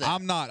hand with touch.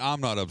 it.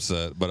 I'm not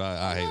upset, but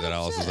I hate not that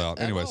Alice is upset out.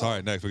 at Anyways, all. all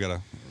right, next we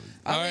got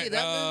I All think right,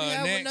 that movie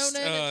had next,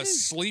 Winona in it, too.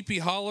 Sleepy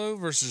Hollow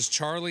versus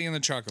Charlie and the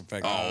Chocolate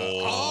Factory.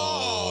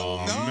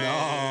 Oh,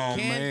 man.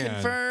 Can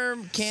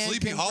confirm. Can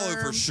Sleepy confirm. Hollow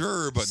for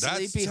sure, but that's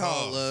Sleepy tough.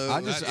 Hollow.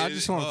 I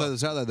just want to throw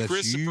this out there that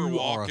Christopher you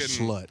are a Walken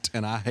slut,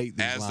 and I hate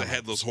these As the lines.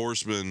 Headless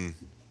Horseman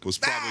was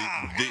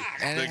probably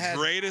And the it had-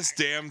 greatest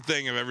damn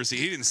thing I've ever seen.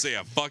 He didn't say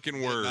a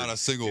fucking word. Not a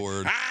single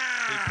word.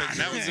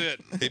 That was it.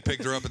 He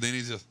picked her up and then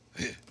he's just.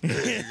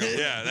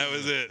 Yeah, that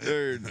was it.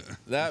 Dude,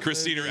 that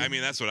Christina, movie- I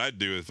mean, that's what I'd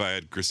do if I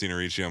had Christina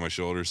Ricci on my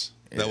shoulders.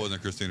 That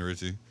wasn't Christina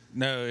Ricci.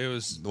 No, it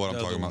was What I'm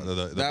the talking other about. one.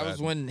 The that bad-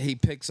 was when he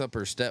picks up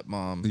her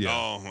stepmom. Yeah.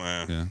 Oh,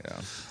 man.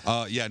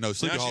 Yeah. No,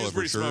 Sleepy Now she Hollow was for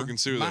pretty sure. smoking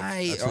too, though.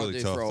 That's really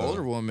dude, tough, for an though.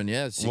 older woman,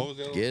 yes, What was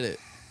the you other get it.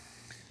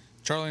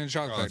 Charlie and the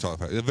Chocolate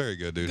Factory. Very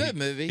good, dude. Good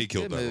movie. He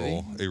killed Good that movie.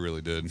 role. He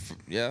really did.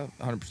 Yeah,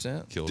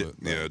 100%. Killed it.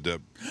 Yeah,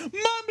 Deb.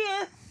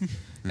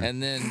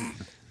 And then,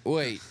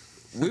 wait,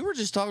 we were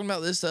just talking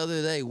about this the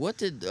other day.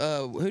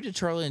 Who did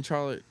Charlie and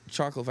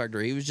Chocolate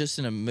Factory? He was just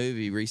in a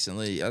movie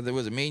recently.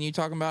 Was it me and you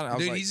talking about it? I was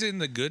Dude, like, he's in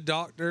The Good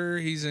Doctor.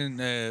 He's in.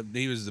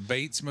 He was the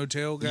Bates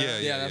Motel guy.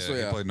 Yeah, that's he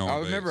what. played Norman I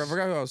remember. Bates. I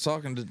forgot who I was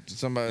talking to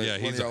somebody. Yeah, one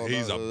of he's y'all a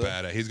about the other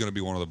day. badass. He's going to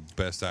be one of the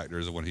best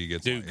actors when he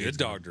gets. Dude, he's Good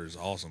gonna- Doctor is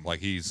awesome. Like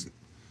he's.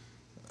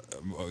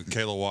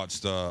 Kayla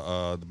watched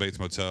the Bates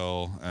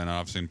Motel, and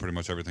I've seen pretty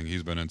much everything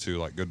he's been into.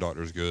 Like Good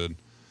Doctor's good.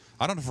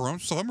 I don't know, for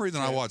some reason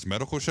I watch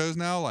medical shows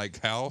now, like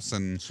House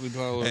and Sleepy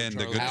Hollow, and the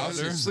Charlie. Good House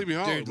Doctor. is- Sleepy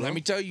Hollow, Dude, bro. let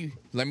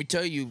me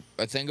tell you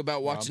a thing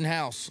about watching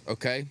House,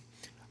 okay?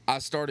 I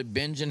started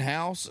binging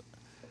House,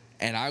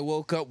 and I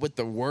woke up with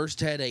the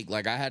worst headache.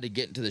 Like, I had to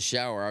get into the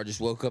shower. I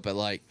just woke up at,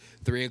 like,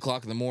 3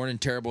 o'clock in the morning,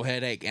 terrible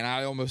headache, and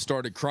I almost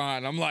started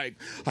crying. I'm like,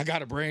 I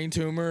got a brain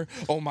tumor.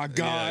 Oh, my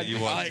God. you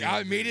watched Like, it,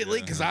 I immediately,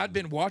 yeah. because I'd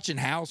been watching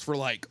House for,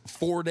 like,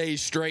 4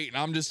 days straight, and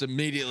I'm just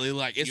immediately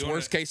like, it's You wanna-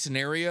 worst case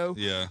scenario.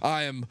 Yeah.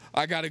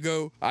 I got to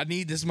go. I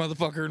need this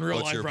motherfucker in real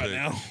What's life your right pick?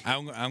 now.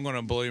 I'm going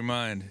to blow your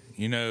mind.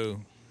 You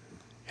know,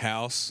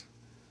 House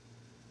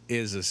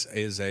is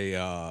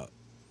a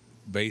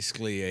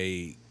basically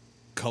a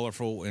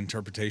colorful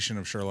interpretation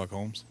of Sherlock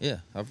Holmes. Yeah,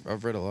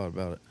 I've read a lot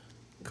about it.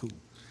 Cool.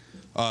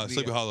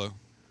 Sleepy Hollow.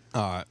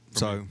 All right,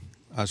 so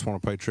I just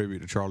want to pay tribute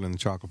to Charlie and the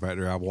Chocolate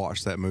Factory. I've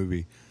watched that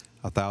movie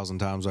 1,000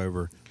 times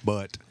over,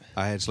 but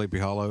I had Sleepy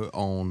Hollow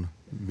on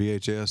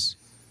VHS,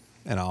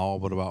 and I all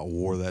but about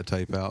wore that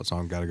tape out, so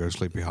I've got to go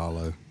Sleepy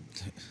Hollow.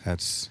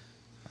 That's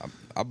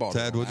I bought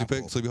Tad, it on what'd you pick?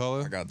 Apple. Sleepy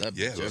Hollow? I got that.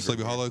 Yeah, bitch Sleepy Sleepy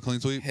everywhere. Hollow, clean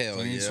sweep. Hell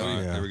Clean yeah. sweep. All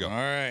right, Yeah. there we go. All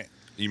right.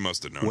 You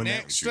must have known that.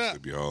 Next when she was up.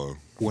 Sleepy Hollow.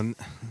 when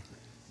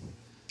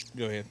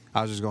Go ahead.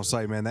 I was just gonna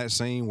say, man, that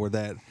scene where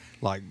that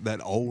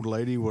old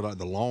lady with like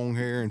the long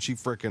hair and she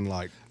freaking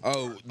like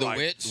Oh, the Like,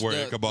 witch.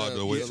 where Ichabod,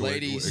 the witch,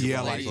 ladies. Ichabod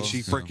yeah, was like also, she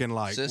yeah. freaking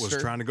like was Sister.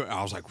 trying to go.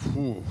 I was like,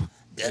 whew.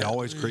 It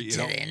always creeps.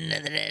 To the end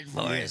of the dead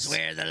forest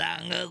where the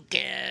long oak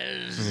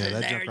is. Yeah, and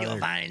that there jump right you'll there.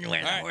 find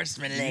where the All right,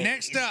 horseman lay.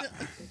 Next up,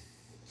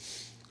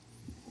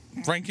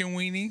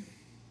 Frankenweenie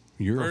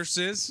You're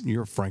versus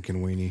you're a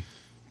Frankenweenie.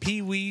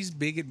 Pee Wee's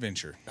Big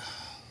Adventure.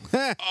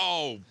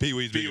 Oh, Pee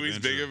Wee's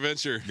Big Big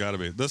Adventure. Gotta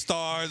be. The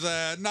stars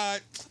at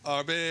night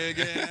are big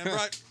and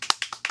bright.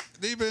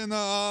 Deep in the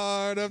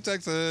heart of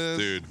Texas.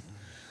 Dude,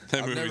 that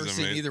I've movie's never seen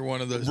amazing. either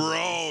one of those.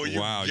 Bro, you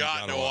Wow, you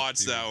got gotta to watch watch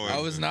TV. that one. I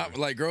was not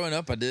like growing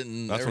up. I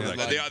didn't. That's ever, what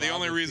that- like, the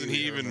only bother reason he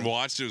Pee-wee even or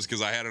watched it was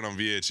because I had it on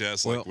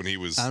VHS Well, when he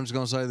was. I'm just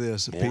gonna say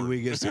this: Bored. Pee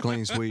Wee gets the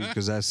clean sweep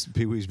because that's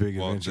Pee Wee's Big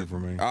Well, Adventure for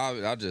me.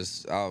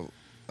 I'll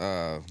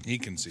He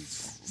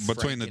concedes.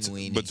 Between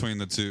Frankenweenie.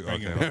 the two.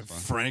 Okay.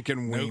 that's fine. No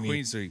Frankenweenie.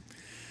 queen sweep.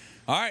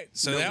 All right,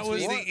 so that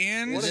was What? the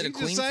end What did a of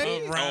queen round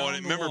sweep? Oh,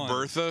 and remember one.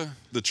 Bertha,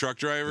 the truck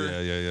driver?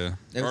 Yeah.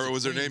 It Or a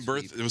was her clean name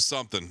Bertha? sweep. It was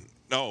something.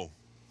 No,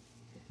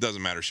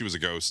 doesn't matter. She was a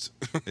ghost.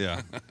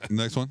 Yeah.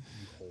 Next one.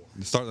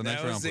 Start the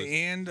next That was round, the please.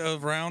 end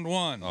of round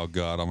one. Oh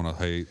God, I'm gonna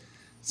hate.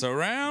 So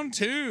round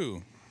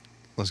two.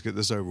 Let's get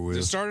this over To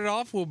with. start it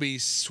off will be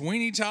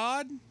Sweeney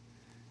Todd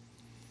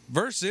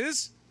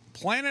versus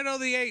Planet of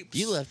the Apes.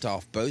 You left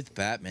off both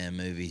Batman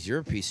movies. You're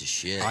a piece of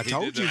shit. I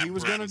told did you that he on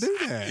was gonna purpose.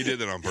 do that. He did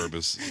that on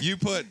purpose. You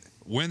put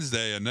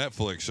Wednesday, a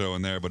Netflix show,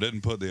 in there, but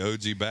didn't put the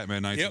OG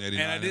Batman Yep,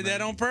 1989. and I did in that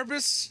there. on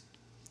purpose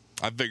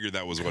I figured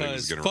that was what he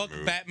was because going to fuck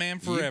remove. Batman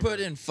You forever. put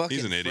in fucking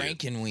He's an idiot.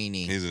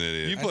 Frankenweenie. He's an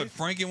idiot. You put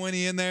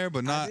Frankenweenie in there,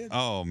 but not. did.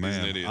 Oh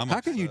man, an idiot.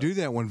 How can you do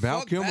that when Val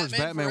Fuck Kilmer's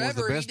Batman was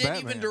the Forever. best He didn't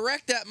Batman? even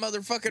direct that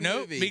motherfucking No,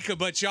 movie. because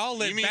but y'all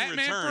let You mean Batman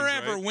Returns,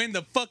 Forever right? win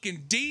the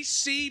fucking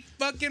DC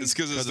fucking. It's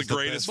because it's the the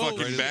greatest best- fucking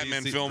greatest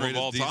Batman DC film of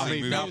all greatest DC time. I mean,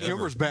 movie Val ever.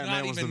 Kilmer's Batman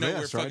not was even the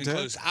nowhere best, right, fucking Ted?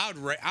 close.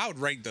 I would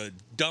rank the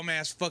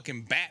dumbass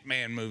fucking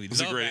Batman movie. It was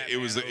the The great. It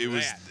Batman was. over It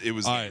was. that. It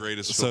was All the right,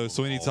 greatest. so film of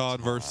Sweeney all Todd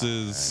time.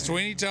 versus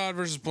Sweeney Todd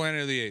versus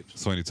Planet of the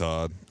Apes. Sweeney Todd.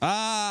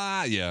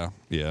 Yeah.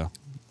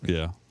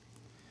 Mr.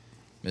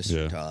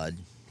 Yeah. Todd.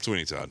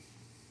 Sweeney Todd.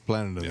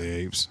 Planet of the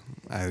Apes.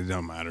 It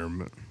don't matter.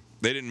 But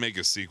They didn't make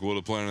a sequel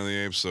to Planet of the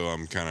Apes, so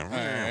I'm kind of.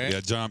 Alright.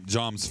 Yeah,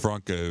 James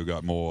Franco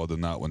got more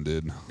than that one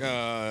did.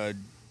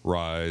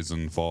 Rise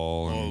and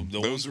Fall. And,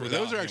 The Those ones are without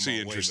those are him actually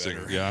way interesting.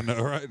 better. yeah, I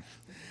know, right?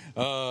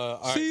 All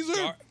right,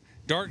 Caesar.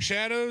 Dark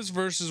Shadows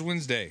versus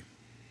Wednesday.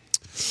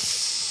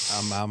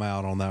 I'm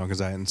out on that one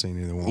because I hadn't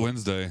seen either one.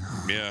 Wednesday.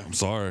 Yeah. I'm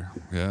sorry.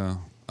 Yeah.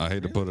 I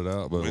hate to put it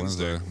out, but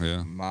Wednesday. Wednesday.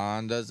 Yeah.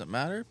 Mine doesn't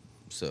matter,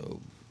 so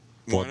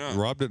Why Well, not?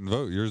 Rob didn't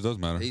vote. Yours does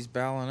matter. he's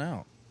bowing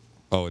out.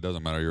 Oh, it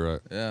doesn't matter. You're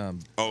right. Yeah.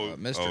 Oh,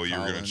 Mr. oh, you're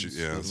gonna Collins choose-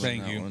 yeah, was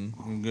Thank on that you.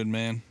 one. Good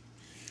man.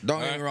 Don't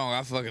get Alright. me wrong.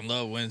 I fucking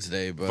love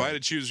Wednesday, but If I had to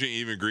choose between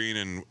Eva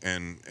Green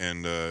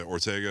and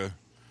Ortega,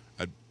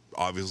 I'd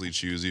obviously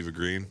choose Eva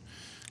Green.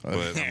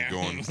 But I'm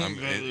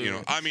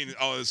going. I mean,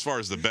 as far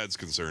as the bed's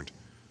concerned,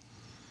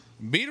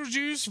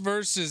 Beetlejuice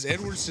versus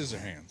Edward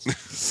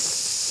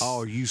Scissorhands.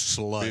 Oh, you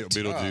slut!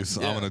 Beetlejuice.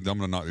 yeah. I'm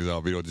gonna knock these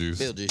out.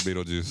 Beetlejuice.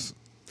 Beetlejuice.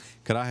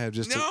 Could I have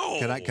just? No!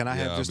 Can I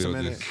have Yeah, just a Beetlejuice.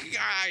 minute?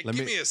 Let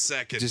give me- me a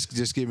second.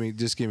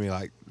 Just give me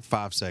like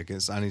 5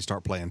 seconds. I need to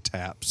start playing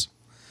taps.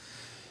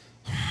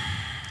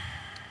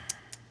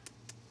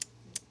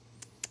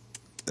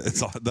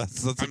 That's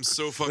I'm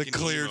so fucking the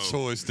clear emo.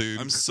 choice, dude.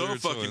 I'm so Clear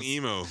fucking choice.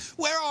 emo.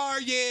 Where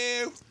are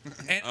you?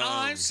 And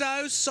I'm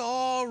so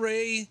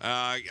sorry.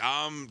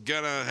 I'm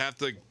gonna have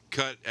to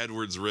cut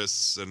Edward's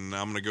wrists, and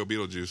I'm gonna go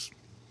Beetlejuice.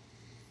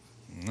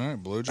 All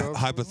right, blowjob.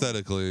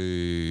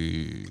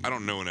 Hypothetically, I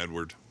don't know an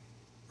Edward.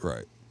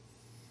 right.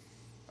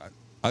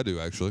 I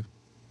do actually.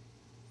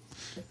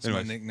 It's my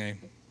Anyways. nickname.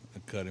 I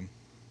cut him.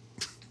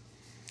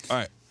 All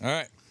right. All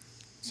right.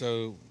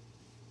 So,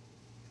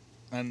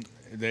 and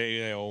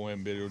they all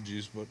went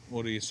Beetlejuice, but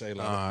what do you say, All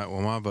Lana? right.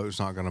 Well, my vote's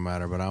not going to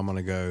matter, but I'm going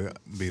to go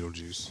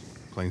Beetlejuice.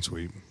 Clean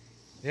sweep.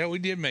 Yeah, we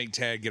did make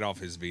Tad get off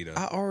his veto.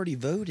 I already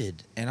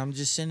voted, and I'm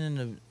just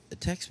sending a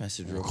text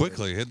message real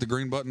Quickly hit the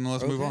green button. And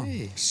let's quick. move on.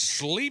 Okay.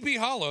 Sleepy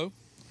Hollow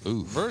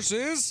Ooh.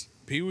 versus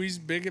Pee Wee's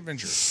Big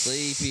Adventure.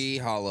 Sleepy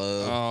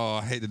Hollow. Oh,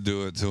 I hate to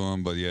do it to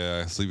him, but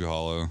yeah, Sleepy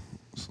Hollow.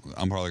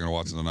 I'm probably gonna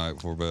watch it tonight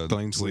before bed.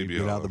 Clean sweep. Sleepy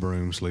Get out Hollow. the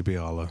broom. Sleepy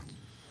Hollow.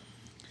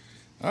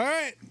 All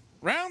right,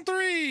 round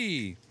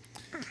 3.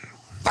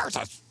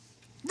 Versus.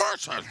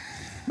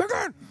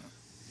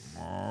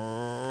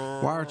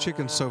 Why are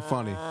chickens so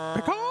funny?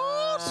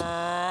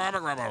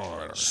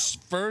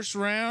 First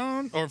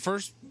round or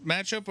first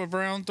matchup of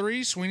round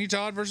 3: Sweeney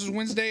Todd versus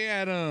Wednesday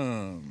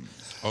Adams.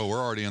 Oh, we're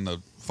already in the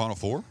final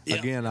 4.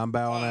 Again, I'm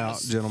bowing out,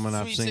 gentlemen.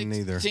 I've Sweet seen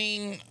neither.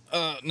 16,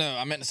 no,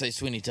 I meant to say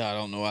Sweeney Todd. I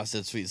don't know why I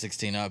said Sweet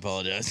 16. I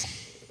apologize.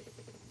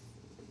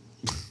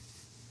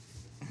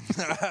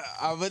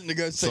 I went to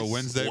go say. So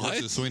Wednesday What?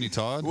 versus Sweeney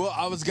Todd. Well,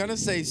 I was gonna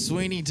say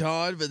Sweeney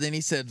Todd, but then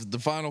he said the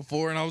final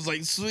 4, and I was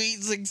like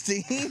Sweet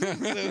 16. So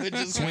it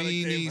just kinda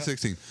Sweeney came out.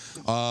 16.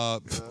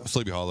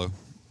 Sleepy Hollow.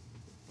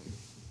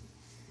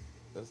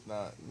 That's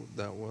not.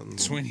 That one.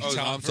 Sweeney Oh,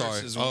 Todd I'm sorry.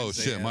 versus Oh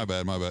Wednesday shit, my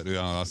Adams. bad.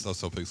 Yeah, I'll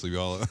still pick Sleepy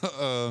Hollow.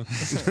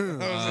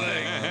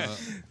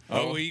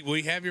 Oh,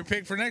 we have your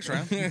pick for next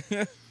round.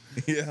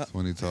 Yeah.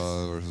 Sweeney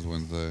Todd versus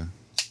Wednesday.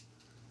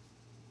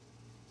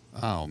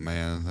 Oh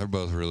man, they're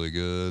both really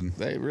good.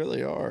 They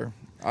really are.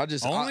 I'm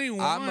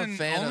a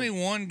fan. Only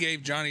one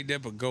gave Johnny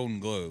Depp a Golden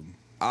Globe.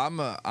 I'm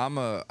a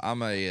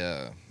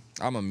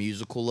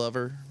musical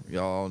lover.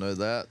 Y'all all know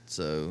that.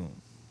 So,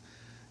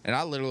 and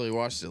I literally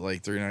watched it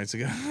like 3 nights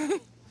ago.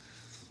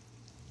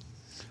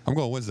 I'm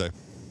going Wednesday.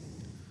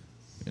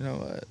 You know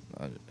what?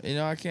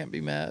 I can't be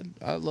mad.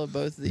 I love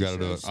both of these. You got to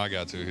do shows. it. I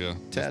got to. Yeah.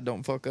 Tad,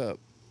 don't fuck up.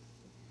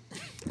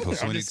 So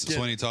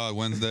Sweeney Todd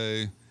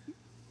Wednesday.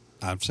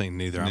 I've seen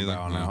neither. I'm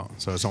bowing out.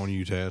 So it's on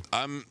you, Ted.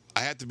 I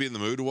have to be in the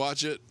mood to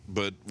watch it,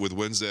 but with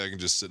Wednesday I can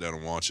just sit down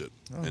and watch it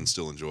and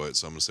still enjoy it.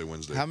 So I'm gonna say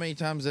Wednesday. How many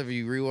times have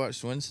you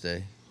rewatched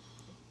Wednesday?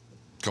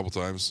 A couple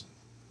times.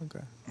 Okay.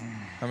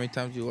 How many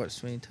times you watched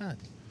Sweeney Todd?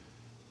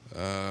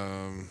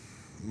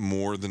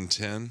 More than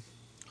 10.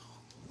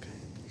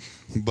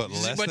 But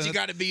you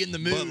got to be in the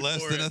mood. But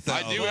less than 1,000.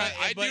 I do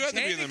have to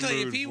be in the Technically,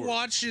 mood. if he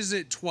watches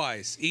it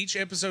twice, each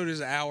episode is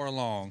an hour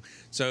long.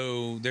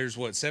 So there's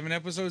 7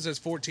 episodes? That's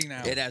 14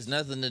 hours. It has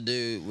nothing to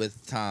do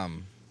with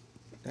time.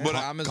 But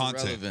time is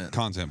irrelevant.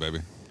 Content, baby.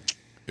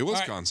 It was All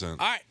right. content.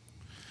 All right.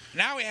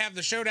 Now we have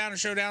the Showdown of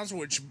Showdowns,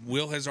 which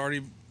Will has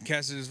already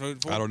casted his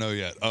vote for. I don't know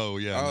yet. Oh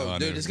yeah. Oh, no, I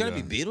dude, know. it's gonna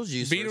Yeah. be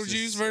Beetlejuice.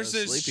 Beetlejuice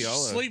versus Sleepy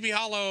Hollow. Sleepy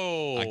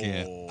Hollow. I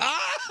can't.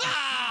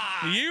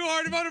 You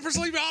already voted for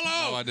Sleepy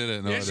Hollow. No, I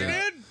didn't. No, yes, I you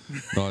didn't.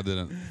 did. No, I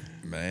didn't.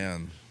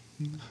 Man,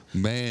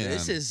 Man,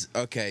 this is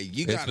okay.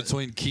 You it's got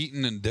between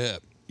Keaton and Depp.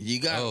 You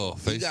got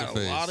face a to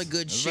face. lot of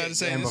good I was about shit. to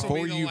say, And this will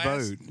before be the you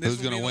last- vote, this Who's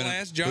will gonna be the win?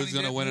 last Johnny Who's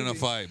gonna Depp win in a movie.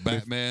 fight?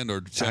 Batman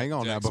or Hang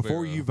on now. Jack Before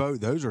Sparrow? you vote,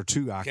 those are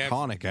two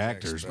iconic Jack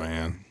actors, Sparrow.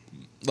 man.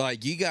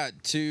 Like you got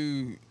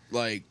two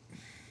like,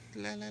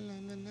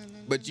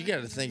 but you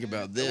got to think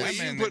about Why this.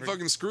 you man put never-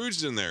 fucking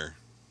Scrooged in there?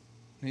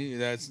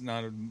 That's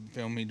not a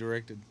film he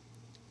directed.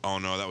 Oh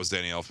no, that was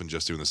Danny Elfman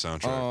just doing the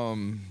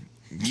soundtrack.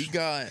 You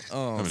got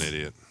I'm an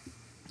idiot.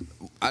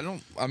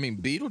 I mean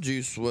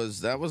Beetlejuice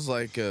was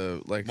like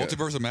a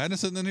Multiverse of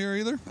Madness isn't in here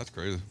either. That's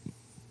crazy.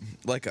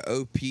 like a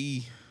OP.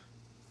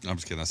 I'm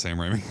just kidding. That's Sam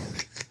Raimi.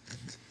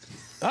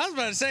 I was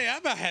about to say, I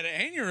about had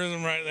an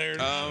aneurysm right there.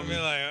 I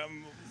mean,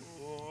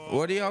 like,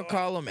 What do y'all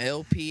call them?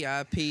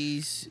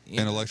 LPIPs?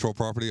 Intellectual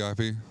property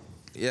IP.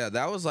 Yeah,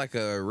 that was like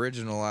a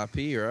original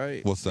IP,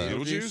 right? What's that?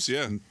 Beetlejuice?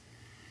 Yeah.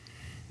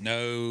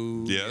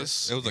 no.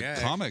 Yes. It was a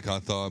Yeah. comic, I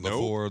thought, Nope.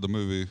 before the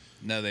movie.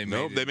 No, they made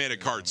Nope. it. They made a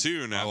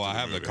cartoon after Oh, I the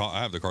have movie.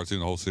 I have the cartoon,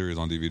 the whole series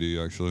on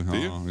DVD actually. Do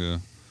you? Yeah,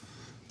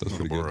 that's I'm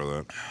pretty gonna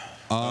good.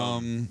 borrow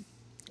that.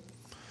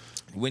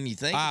 When you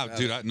think about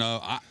Dude, it,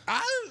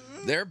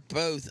 they're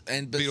both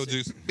and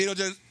Beetlejuice.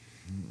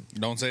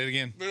 Don't say it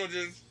again.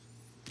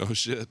 Oh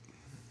shit.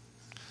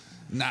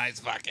 Nice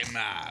fucking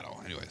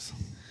model. Anyways,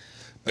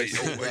 like,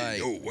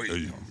 Hey.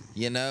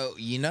 you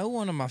know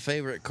one of my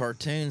favorite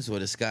cartoons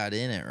with a Scott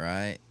in it,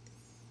 right?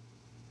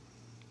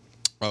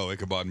 oh,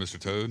 Ichabod, and Mr.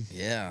 Toad.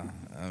 Yeah,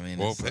 I mean,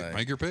 Well, it's like,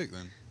 make your pick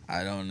then.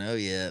 I don't know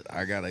yet.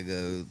 I gotta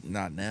go.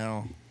 Not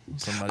now.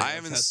 Somebody I else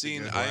haven't has to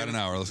seen. go. I Right, an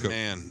hour, let's go.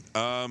 Man.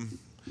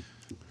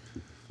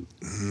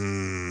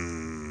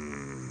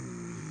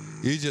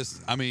 You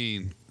just, I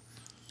mean,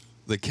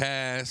 the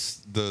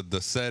cast, the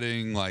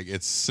setting, like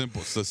it's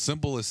simple. It's the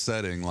simplest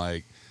setting.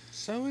 Like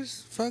So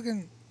is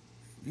fucking.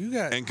 You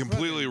got And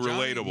completely fucking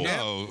Johnny relatable.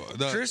 Depp,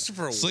 no,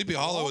 Christopher Sleepy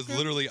Hollow is Walken?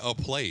 literally a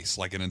place,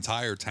 like an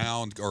entire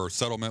town or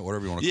settlement,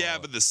 whatever you want to call Yeah,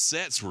 it. but the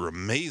sets were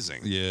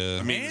amazing. Yeah.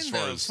 I mean, And as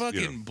far the as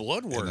fucking you know,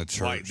 blood work And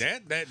the like church.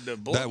 that. The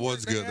blood That was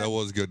work they good. had. That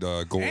was good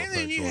gore And then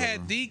effects you or had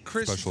whatever. the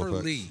Christopher Special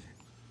effects. Lee.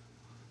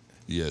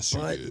 Yes, you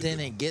But did. then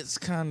it gets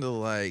kind of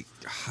like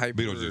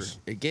hyper. Beetlejuice.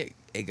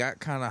 It got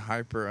kind of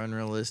hyper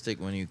unrealistic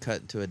when you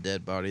cut to a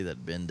dead body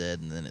that'd been dead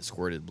and then it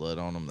squirted blood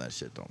on them. That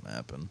shit don't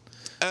happen.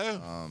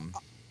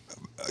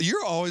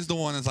 You're always the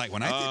one that's like,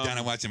 when I sit down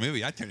and watch a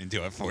movie, I turn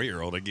into a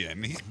 4-year-old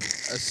again.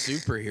 A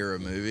superhero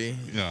movie.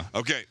 yeah.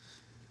 Okay.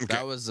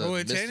 That was a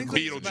Well,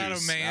 technically, mystical. it's about a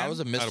Beetlejuice. man. That was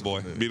a mystical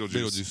Attaboy. movie.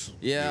 Beetlejuice.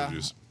 Yeah.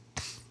 Beetlejuice.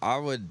 I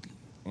would.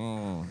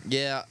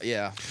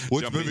 Yeah.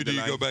 Which Jumping movie do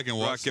you the go night, back and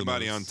watch? Rock your the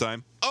body most? on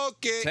time.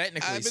 Okay.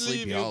 Technically, I believe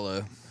Sleepy you.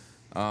 Hollow.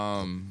 You're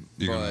gonna-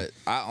 But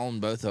I own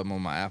both of them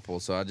on my Apple,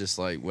 so I just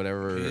like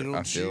whatever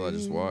I feel, I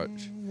just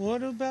watch.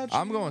 What about you?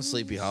 I'm going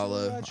Sleepy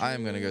Hollow. I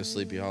am gonna go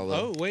Sleepy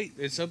Hollow. Oh, wait.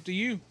 It's up to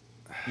you.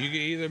 You can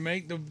either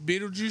make the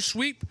Beetlejuice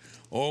sweep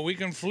or we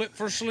can flip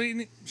for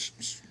Selena.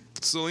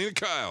 Selena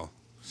Kyle.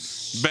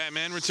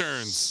 Batman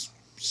Returns.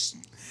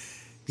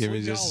 Give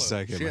me Sleepy just a Hollow.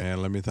 second, Shit.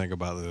 man. Let me think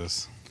about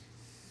this.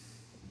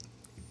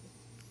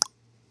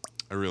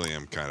 I really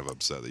am kind of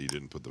upset that you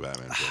didn't put the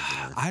Batman films in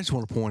there. I just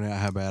want to point out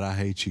how bad I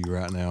hate you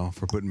right now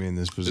for putting me in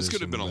this position. This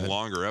could have been a but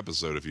longer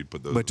episode if you'd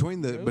put those.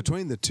 between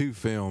the two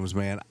films,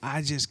 man.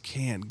 I just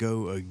can't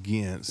go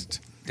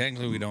against.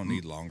 Technically, we don't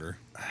need longer.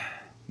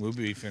 We'll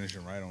be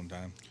finishing right on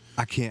time.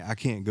 I can't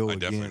go I definitely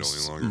don't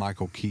against need longer.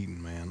 Michael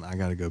Keaton, man. I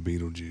got to go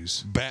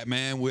Beetlejuice.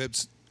 Batman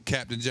whips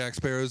Captain Jack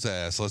Sparrow's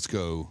ass. Let's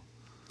go.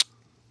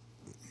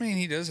 I mean,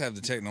 he does have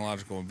the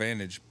technological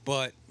advantage,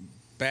 but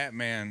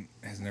Batman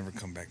has never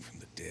come back from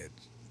the dead.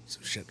 So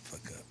shut the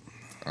fuck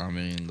up. I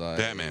mean, like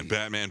Batman.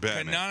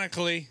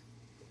 Canonically,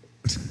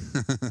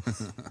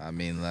 I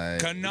mean, like,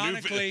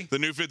 Canonically, The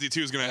new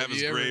 52 is going to have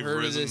his you ever grave heard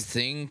of risen. this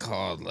thing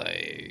called,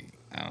 like,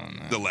 I don't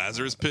know. The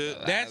Lazarus Pit?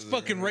 that's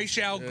fucking Ra's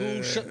al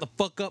Ghul. Shut the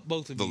fuck up,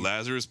 both of The you.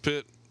 Lazarus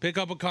Pit? Pick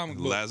up a comic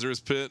book. Lazarus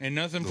Pit? And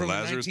nothing The from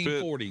Lazarus the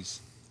Pit? 1940s.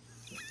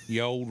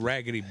 You old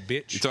raggedy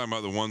bitch. You talking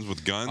about the ones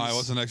with guns? All right,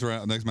 what's the next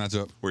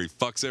matchup? Where he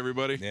fucks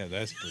everybody? Yeah,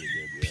 that's pretty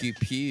good. Yeah. Pew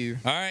pew.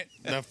 All right,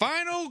 the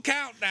final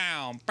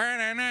countdown.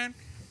 That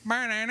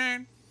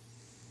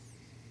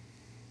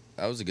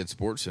That was a good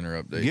Sports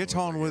Center update. Get I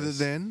on with it guess.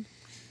 then.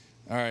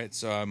 All right,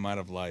 so I might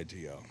have lied to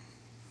y'all.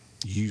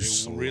 You It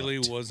slut. really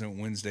wasn't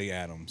Wednesday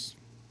Addams.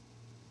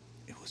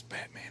 It was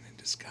Batman in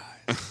disguise.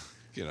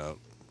 Get out.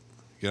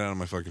 Get out of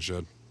my fucking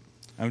shed.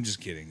 I'm just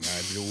kidding.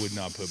 I would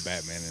not put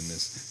Batman in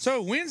this.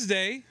 So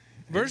Wednesday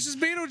versus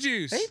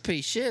Beetlejuice. He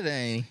piece shit,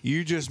 ain't he?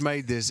 You just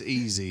made this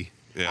easy.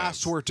 Yeah. I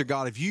swear to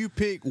God, if you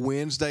pick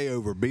Wednesday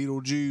over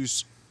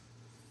Beetlejuice,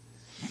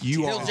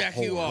 you He'll are a jack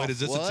you whore. off. Wait, is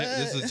this What?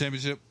 this is a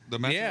championship? The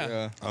match?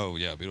 Yeah. Oh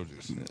yeah,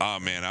 Beetlejuice. Oh,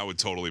 man, I would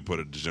totally put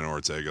it to Jenna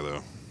Ortega,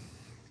 though.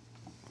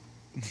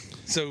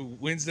 So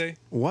Wednesday.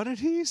 What did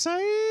he say?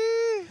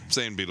 I'm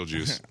saying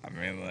Beetlejuice. I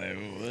mean,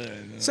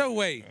 like, what? So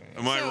wait.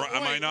 Am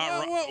I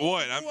not wrong?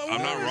 What? I'm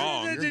not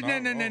wrong.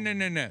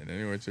 No.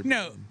 Anyway,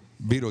 No.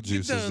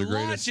 Beetlejuice is the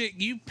greatest. Logic,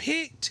 you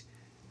picked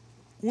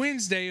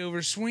Wednesday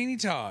over Sweeney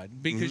Todd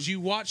because you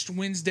watched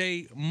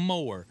Wednesday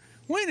more.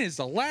 When is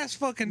the last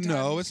fucking time?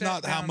 No, you it's sat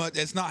not how down- much.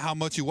 It's not how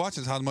much you watch.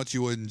 It's how much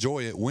you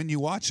enjoy it when you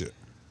watch it.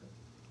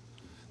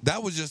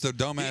 That was just a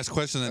dumbass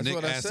question that That's Nick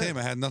what I asked said. him.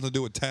 It had nothing to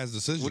do with Taz's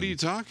decision. What are you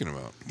talking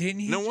about?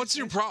 Didn't he No, just what's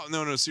your say- problem?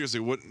 No, seriously.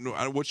 What's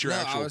your No,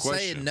 I actual was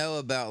question? saying no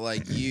about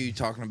like you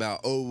talking about,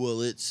 oh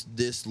well, it's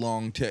this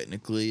long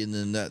technically, and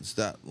then that's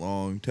that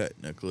long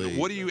technically.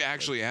 What are you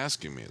actually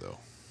asking me, though?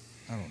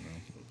 I don't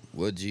know.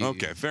 Would you?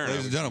 Okay, fair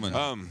Ladies and enough.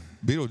 gentlemen,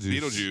 Beetlejuice,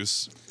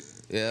 Beetlejuice.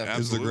 Yeah, is the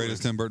Absolutely.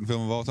 greatest Tim Burton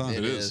film of all time.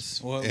 it is.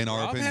 is. Well, In our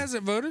Rob opinion.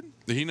 hasn't voted.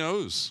 He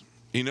knows.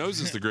 He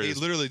knows it's the He greatest.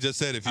 literally just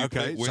said if you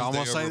Okay, pick so I'm Wednesday gonna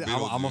over say I'm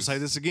gonna Beetlejuice. say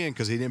this again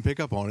because he didn't pick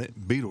up on it.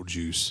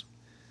 Beetlejuice.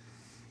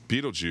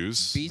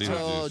 Beetlejuice.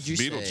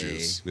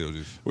 Beetlejuice.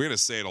 Beetlejuice. We're gonna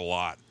say it a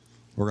lot.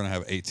 We're gonna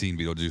have 18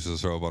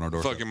 Beetlejuices throw up on our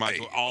doorstep. Fucking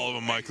Michael. All of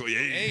them, Michael.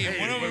 Hey,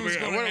 one of them is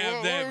going to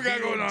have that we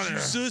got going on here?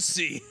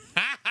 Beetlejuice.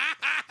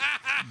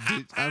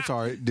 I'm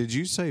sorry. Did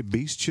you say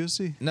Beast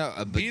Chussy? No,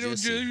 a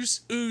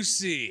Beetlejuice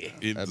Uzi.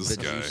 This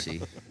guy.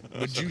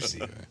 Beetlejuice.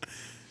 Juicy.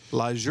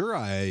 La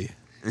Jurae.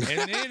 And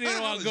then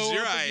it'll go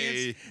You're up right.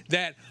 against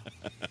that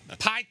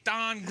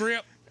Python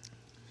grip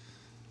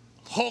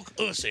Hulk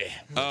Uzi.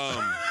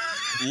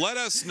 Let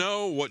us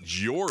know what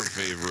your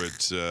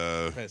favorite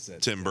Pass that.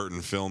 Tim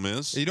Burton film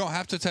is. You don't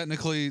have to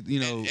technically, And-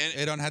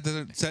 it don't have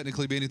to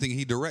technically be anything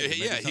he directed.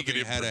 Maybe Yeah, he something could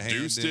have had a hand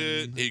produced in.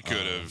 it. He could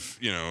have,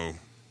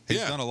 He's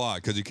yeah. done a lot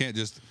because you can't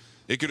just.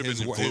 It could have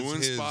been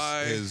influenced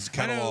by. his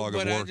catalog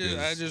but of I work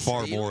just- is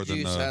far more than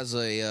Beetlejuice has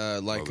a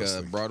Oh, this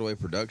a thing. Broadway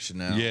production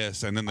now.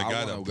 Yes, and then the I guy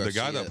wanna that go the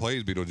guy see that it.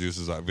 plays Beetlejuice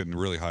is getting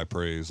really high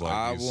praise. Like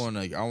I he's- want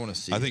to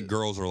see. I think it.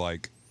 girls are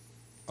like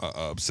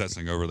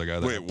obsessing over the guy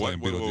that Wait, playing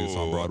what? Beetlejuice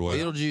on Whoa. Broadway.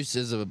 Beetlejuice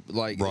is a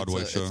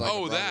Broadway it's show. like a Oh,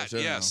 Broadway that, show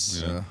now.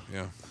 yes. Yeah.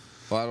 Yeah.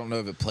 Well, I don't know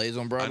if it plays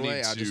on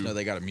Broadway. I, just to- know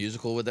they got a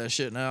musical with that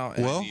shit now.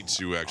 and Well, Need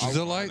to actually. the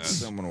find lights.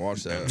 that. I'm gonna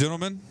watch that.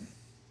 Gentlemen,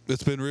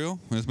 it's been real.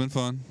 It's been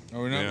fun.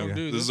 Are we not Yeah. going to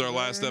do This is our or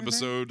last anything?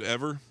 episode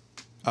ever.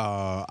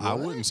 I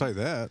wouldn't say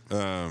that.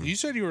 You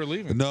said you were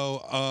leaving.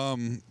 No,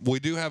 we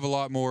do have a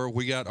lot more.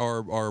 We got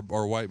our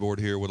whiteboard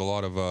here with a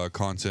lot of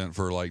content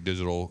for like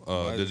digital Why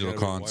does it digital gotta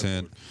be a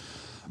content.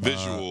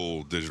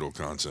 Visual, digital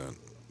content.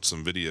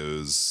 Some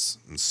videos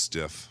and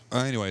stuff.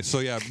 Anyway, so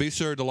yeah, be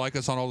sure to like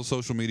us on all the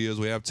social medias.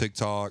 We have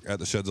TikTok at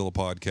the Shedzilla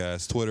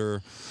Podcast,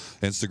 Twitter,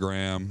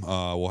 Instagram.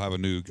 We'll have a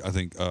new, I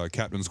think,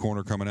 Captain's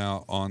Corner coming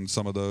out on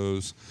some of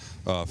those.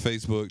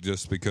 Facebook,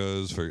 just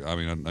because.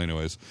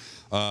 Anyways,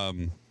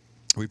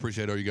 we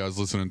appreciate all you guys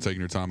listening and taking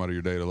your time out of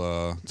your day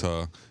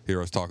to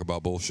hear us talk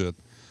about bullshit.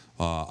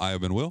 I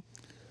have been Will.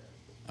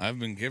 I've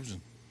been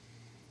Gibson.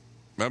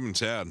 I've been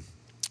Tad,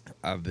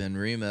 I've been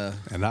Rima.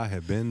 And I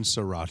have been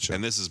Sriracha.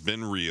 and this has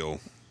been real.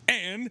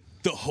 And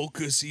the Hulk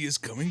Uzi is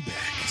coming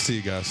back. See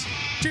you guys.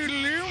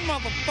 Toodaloo,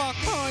 motherfucker.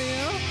 Oh,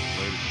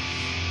 yeah. Later.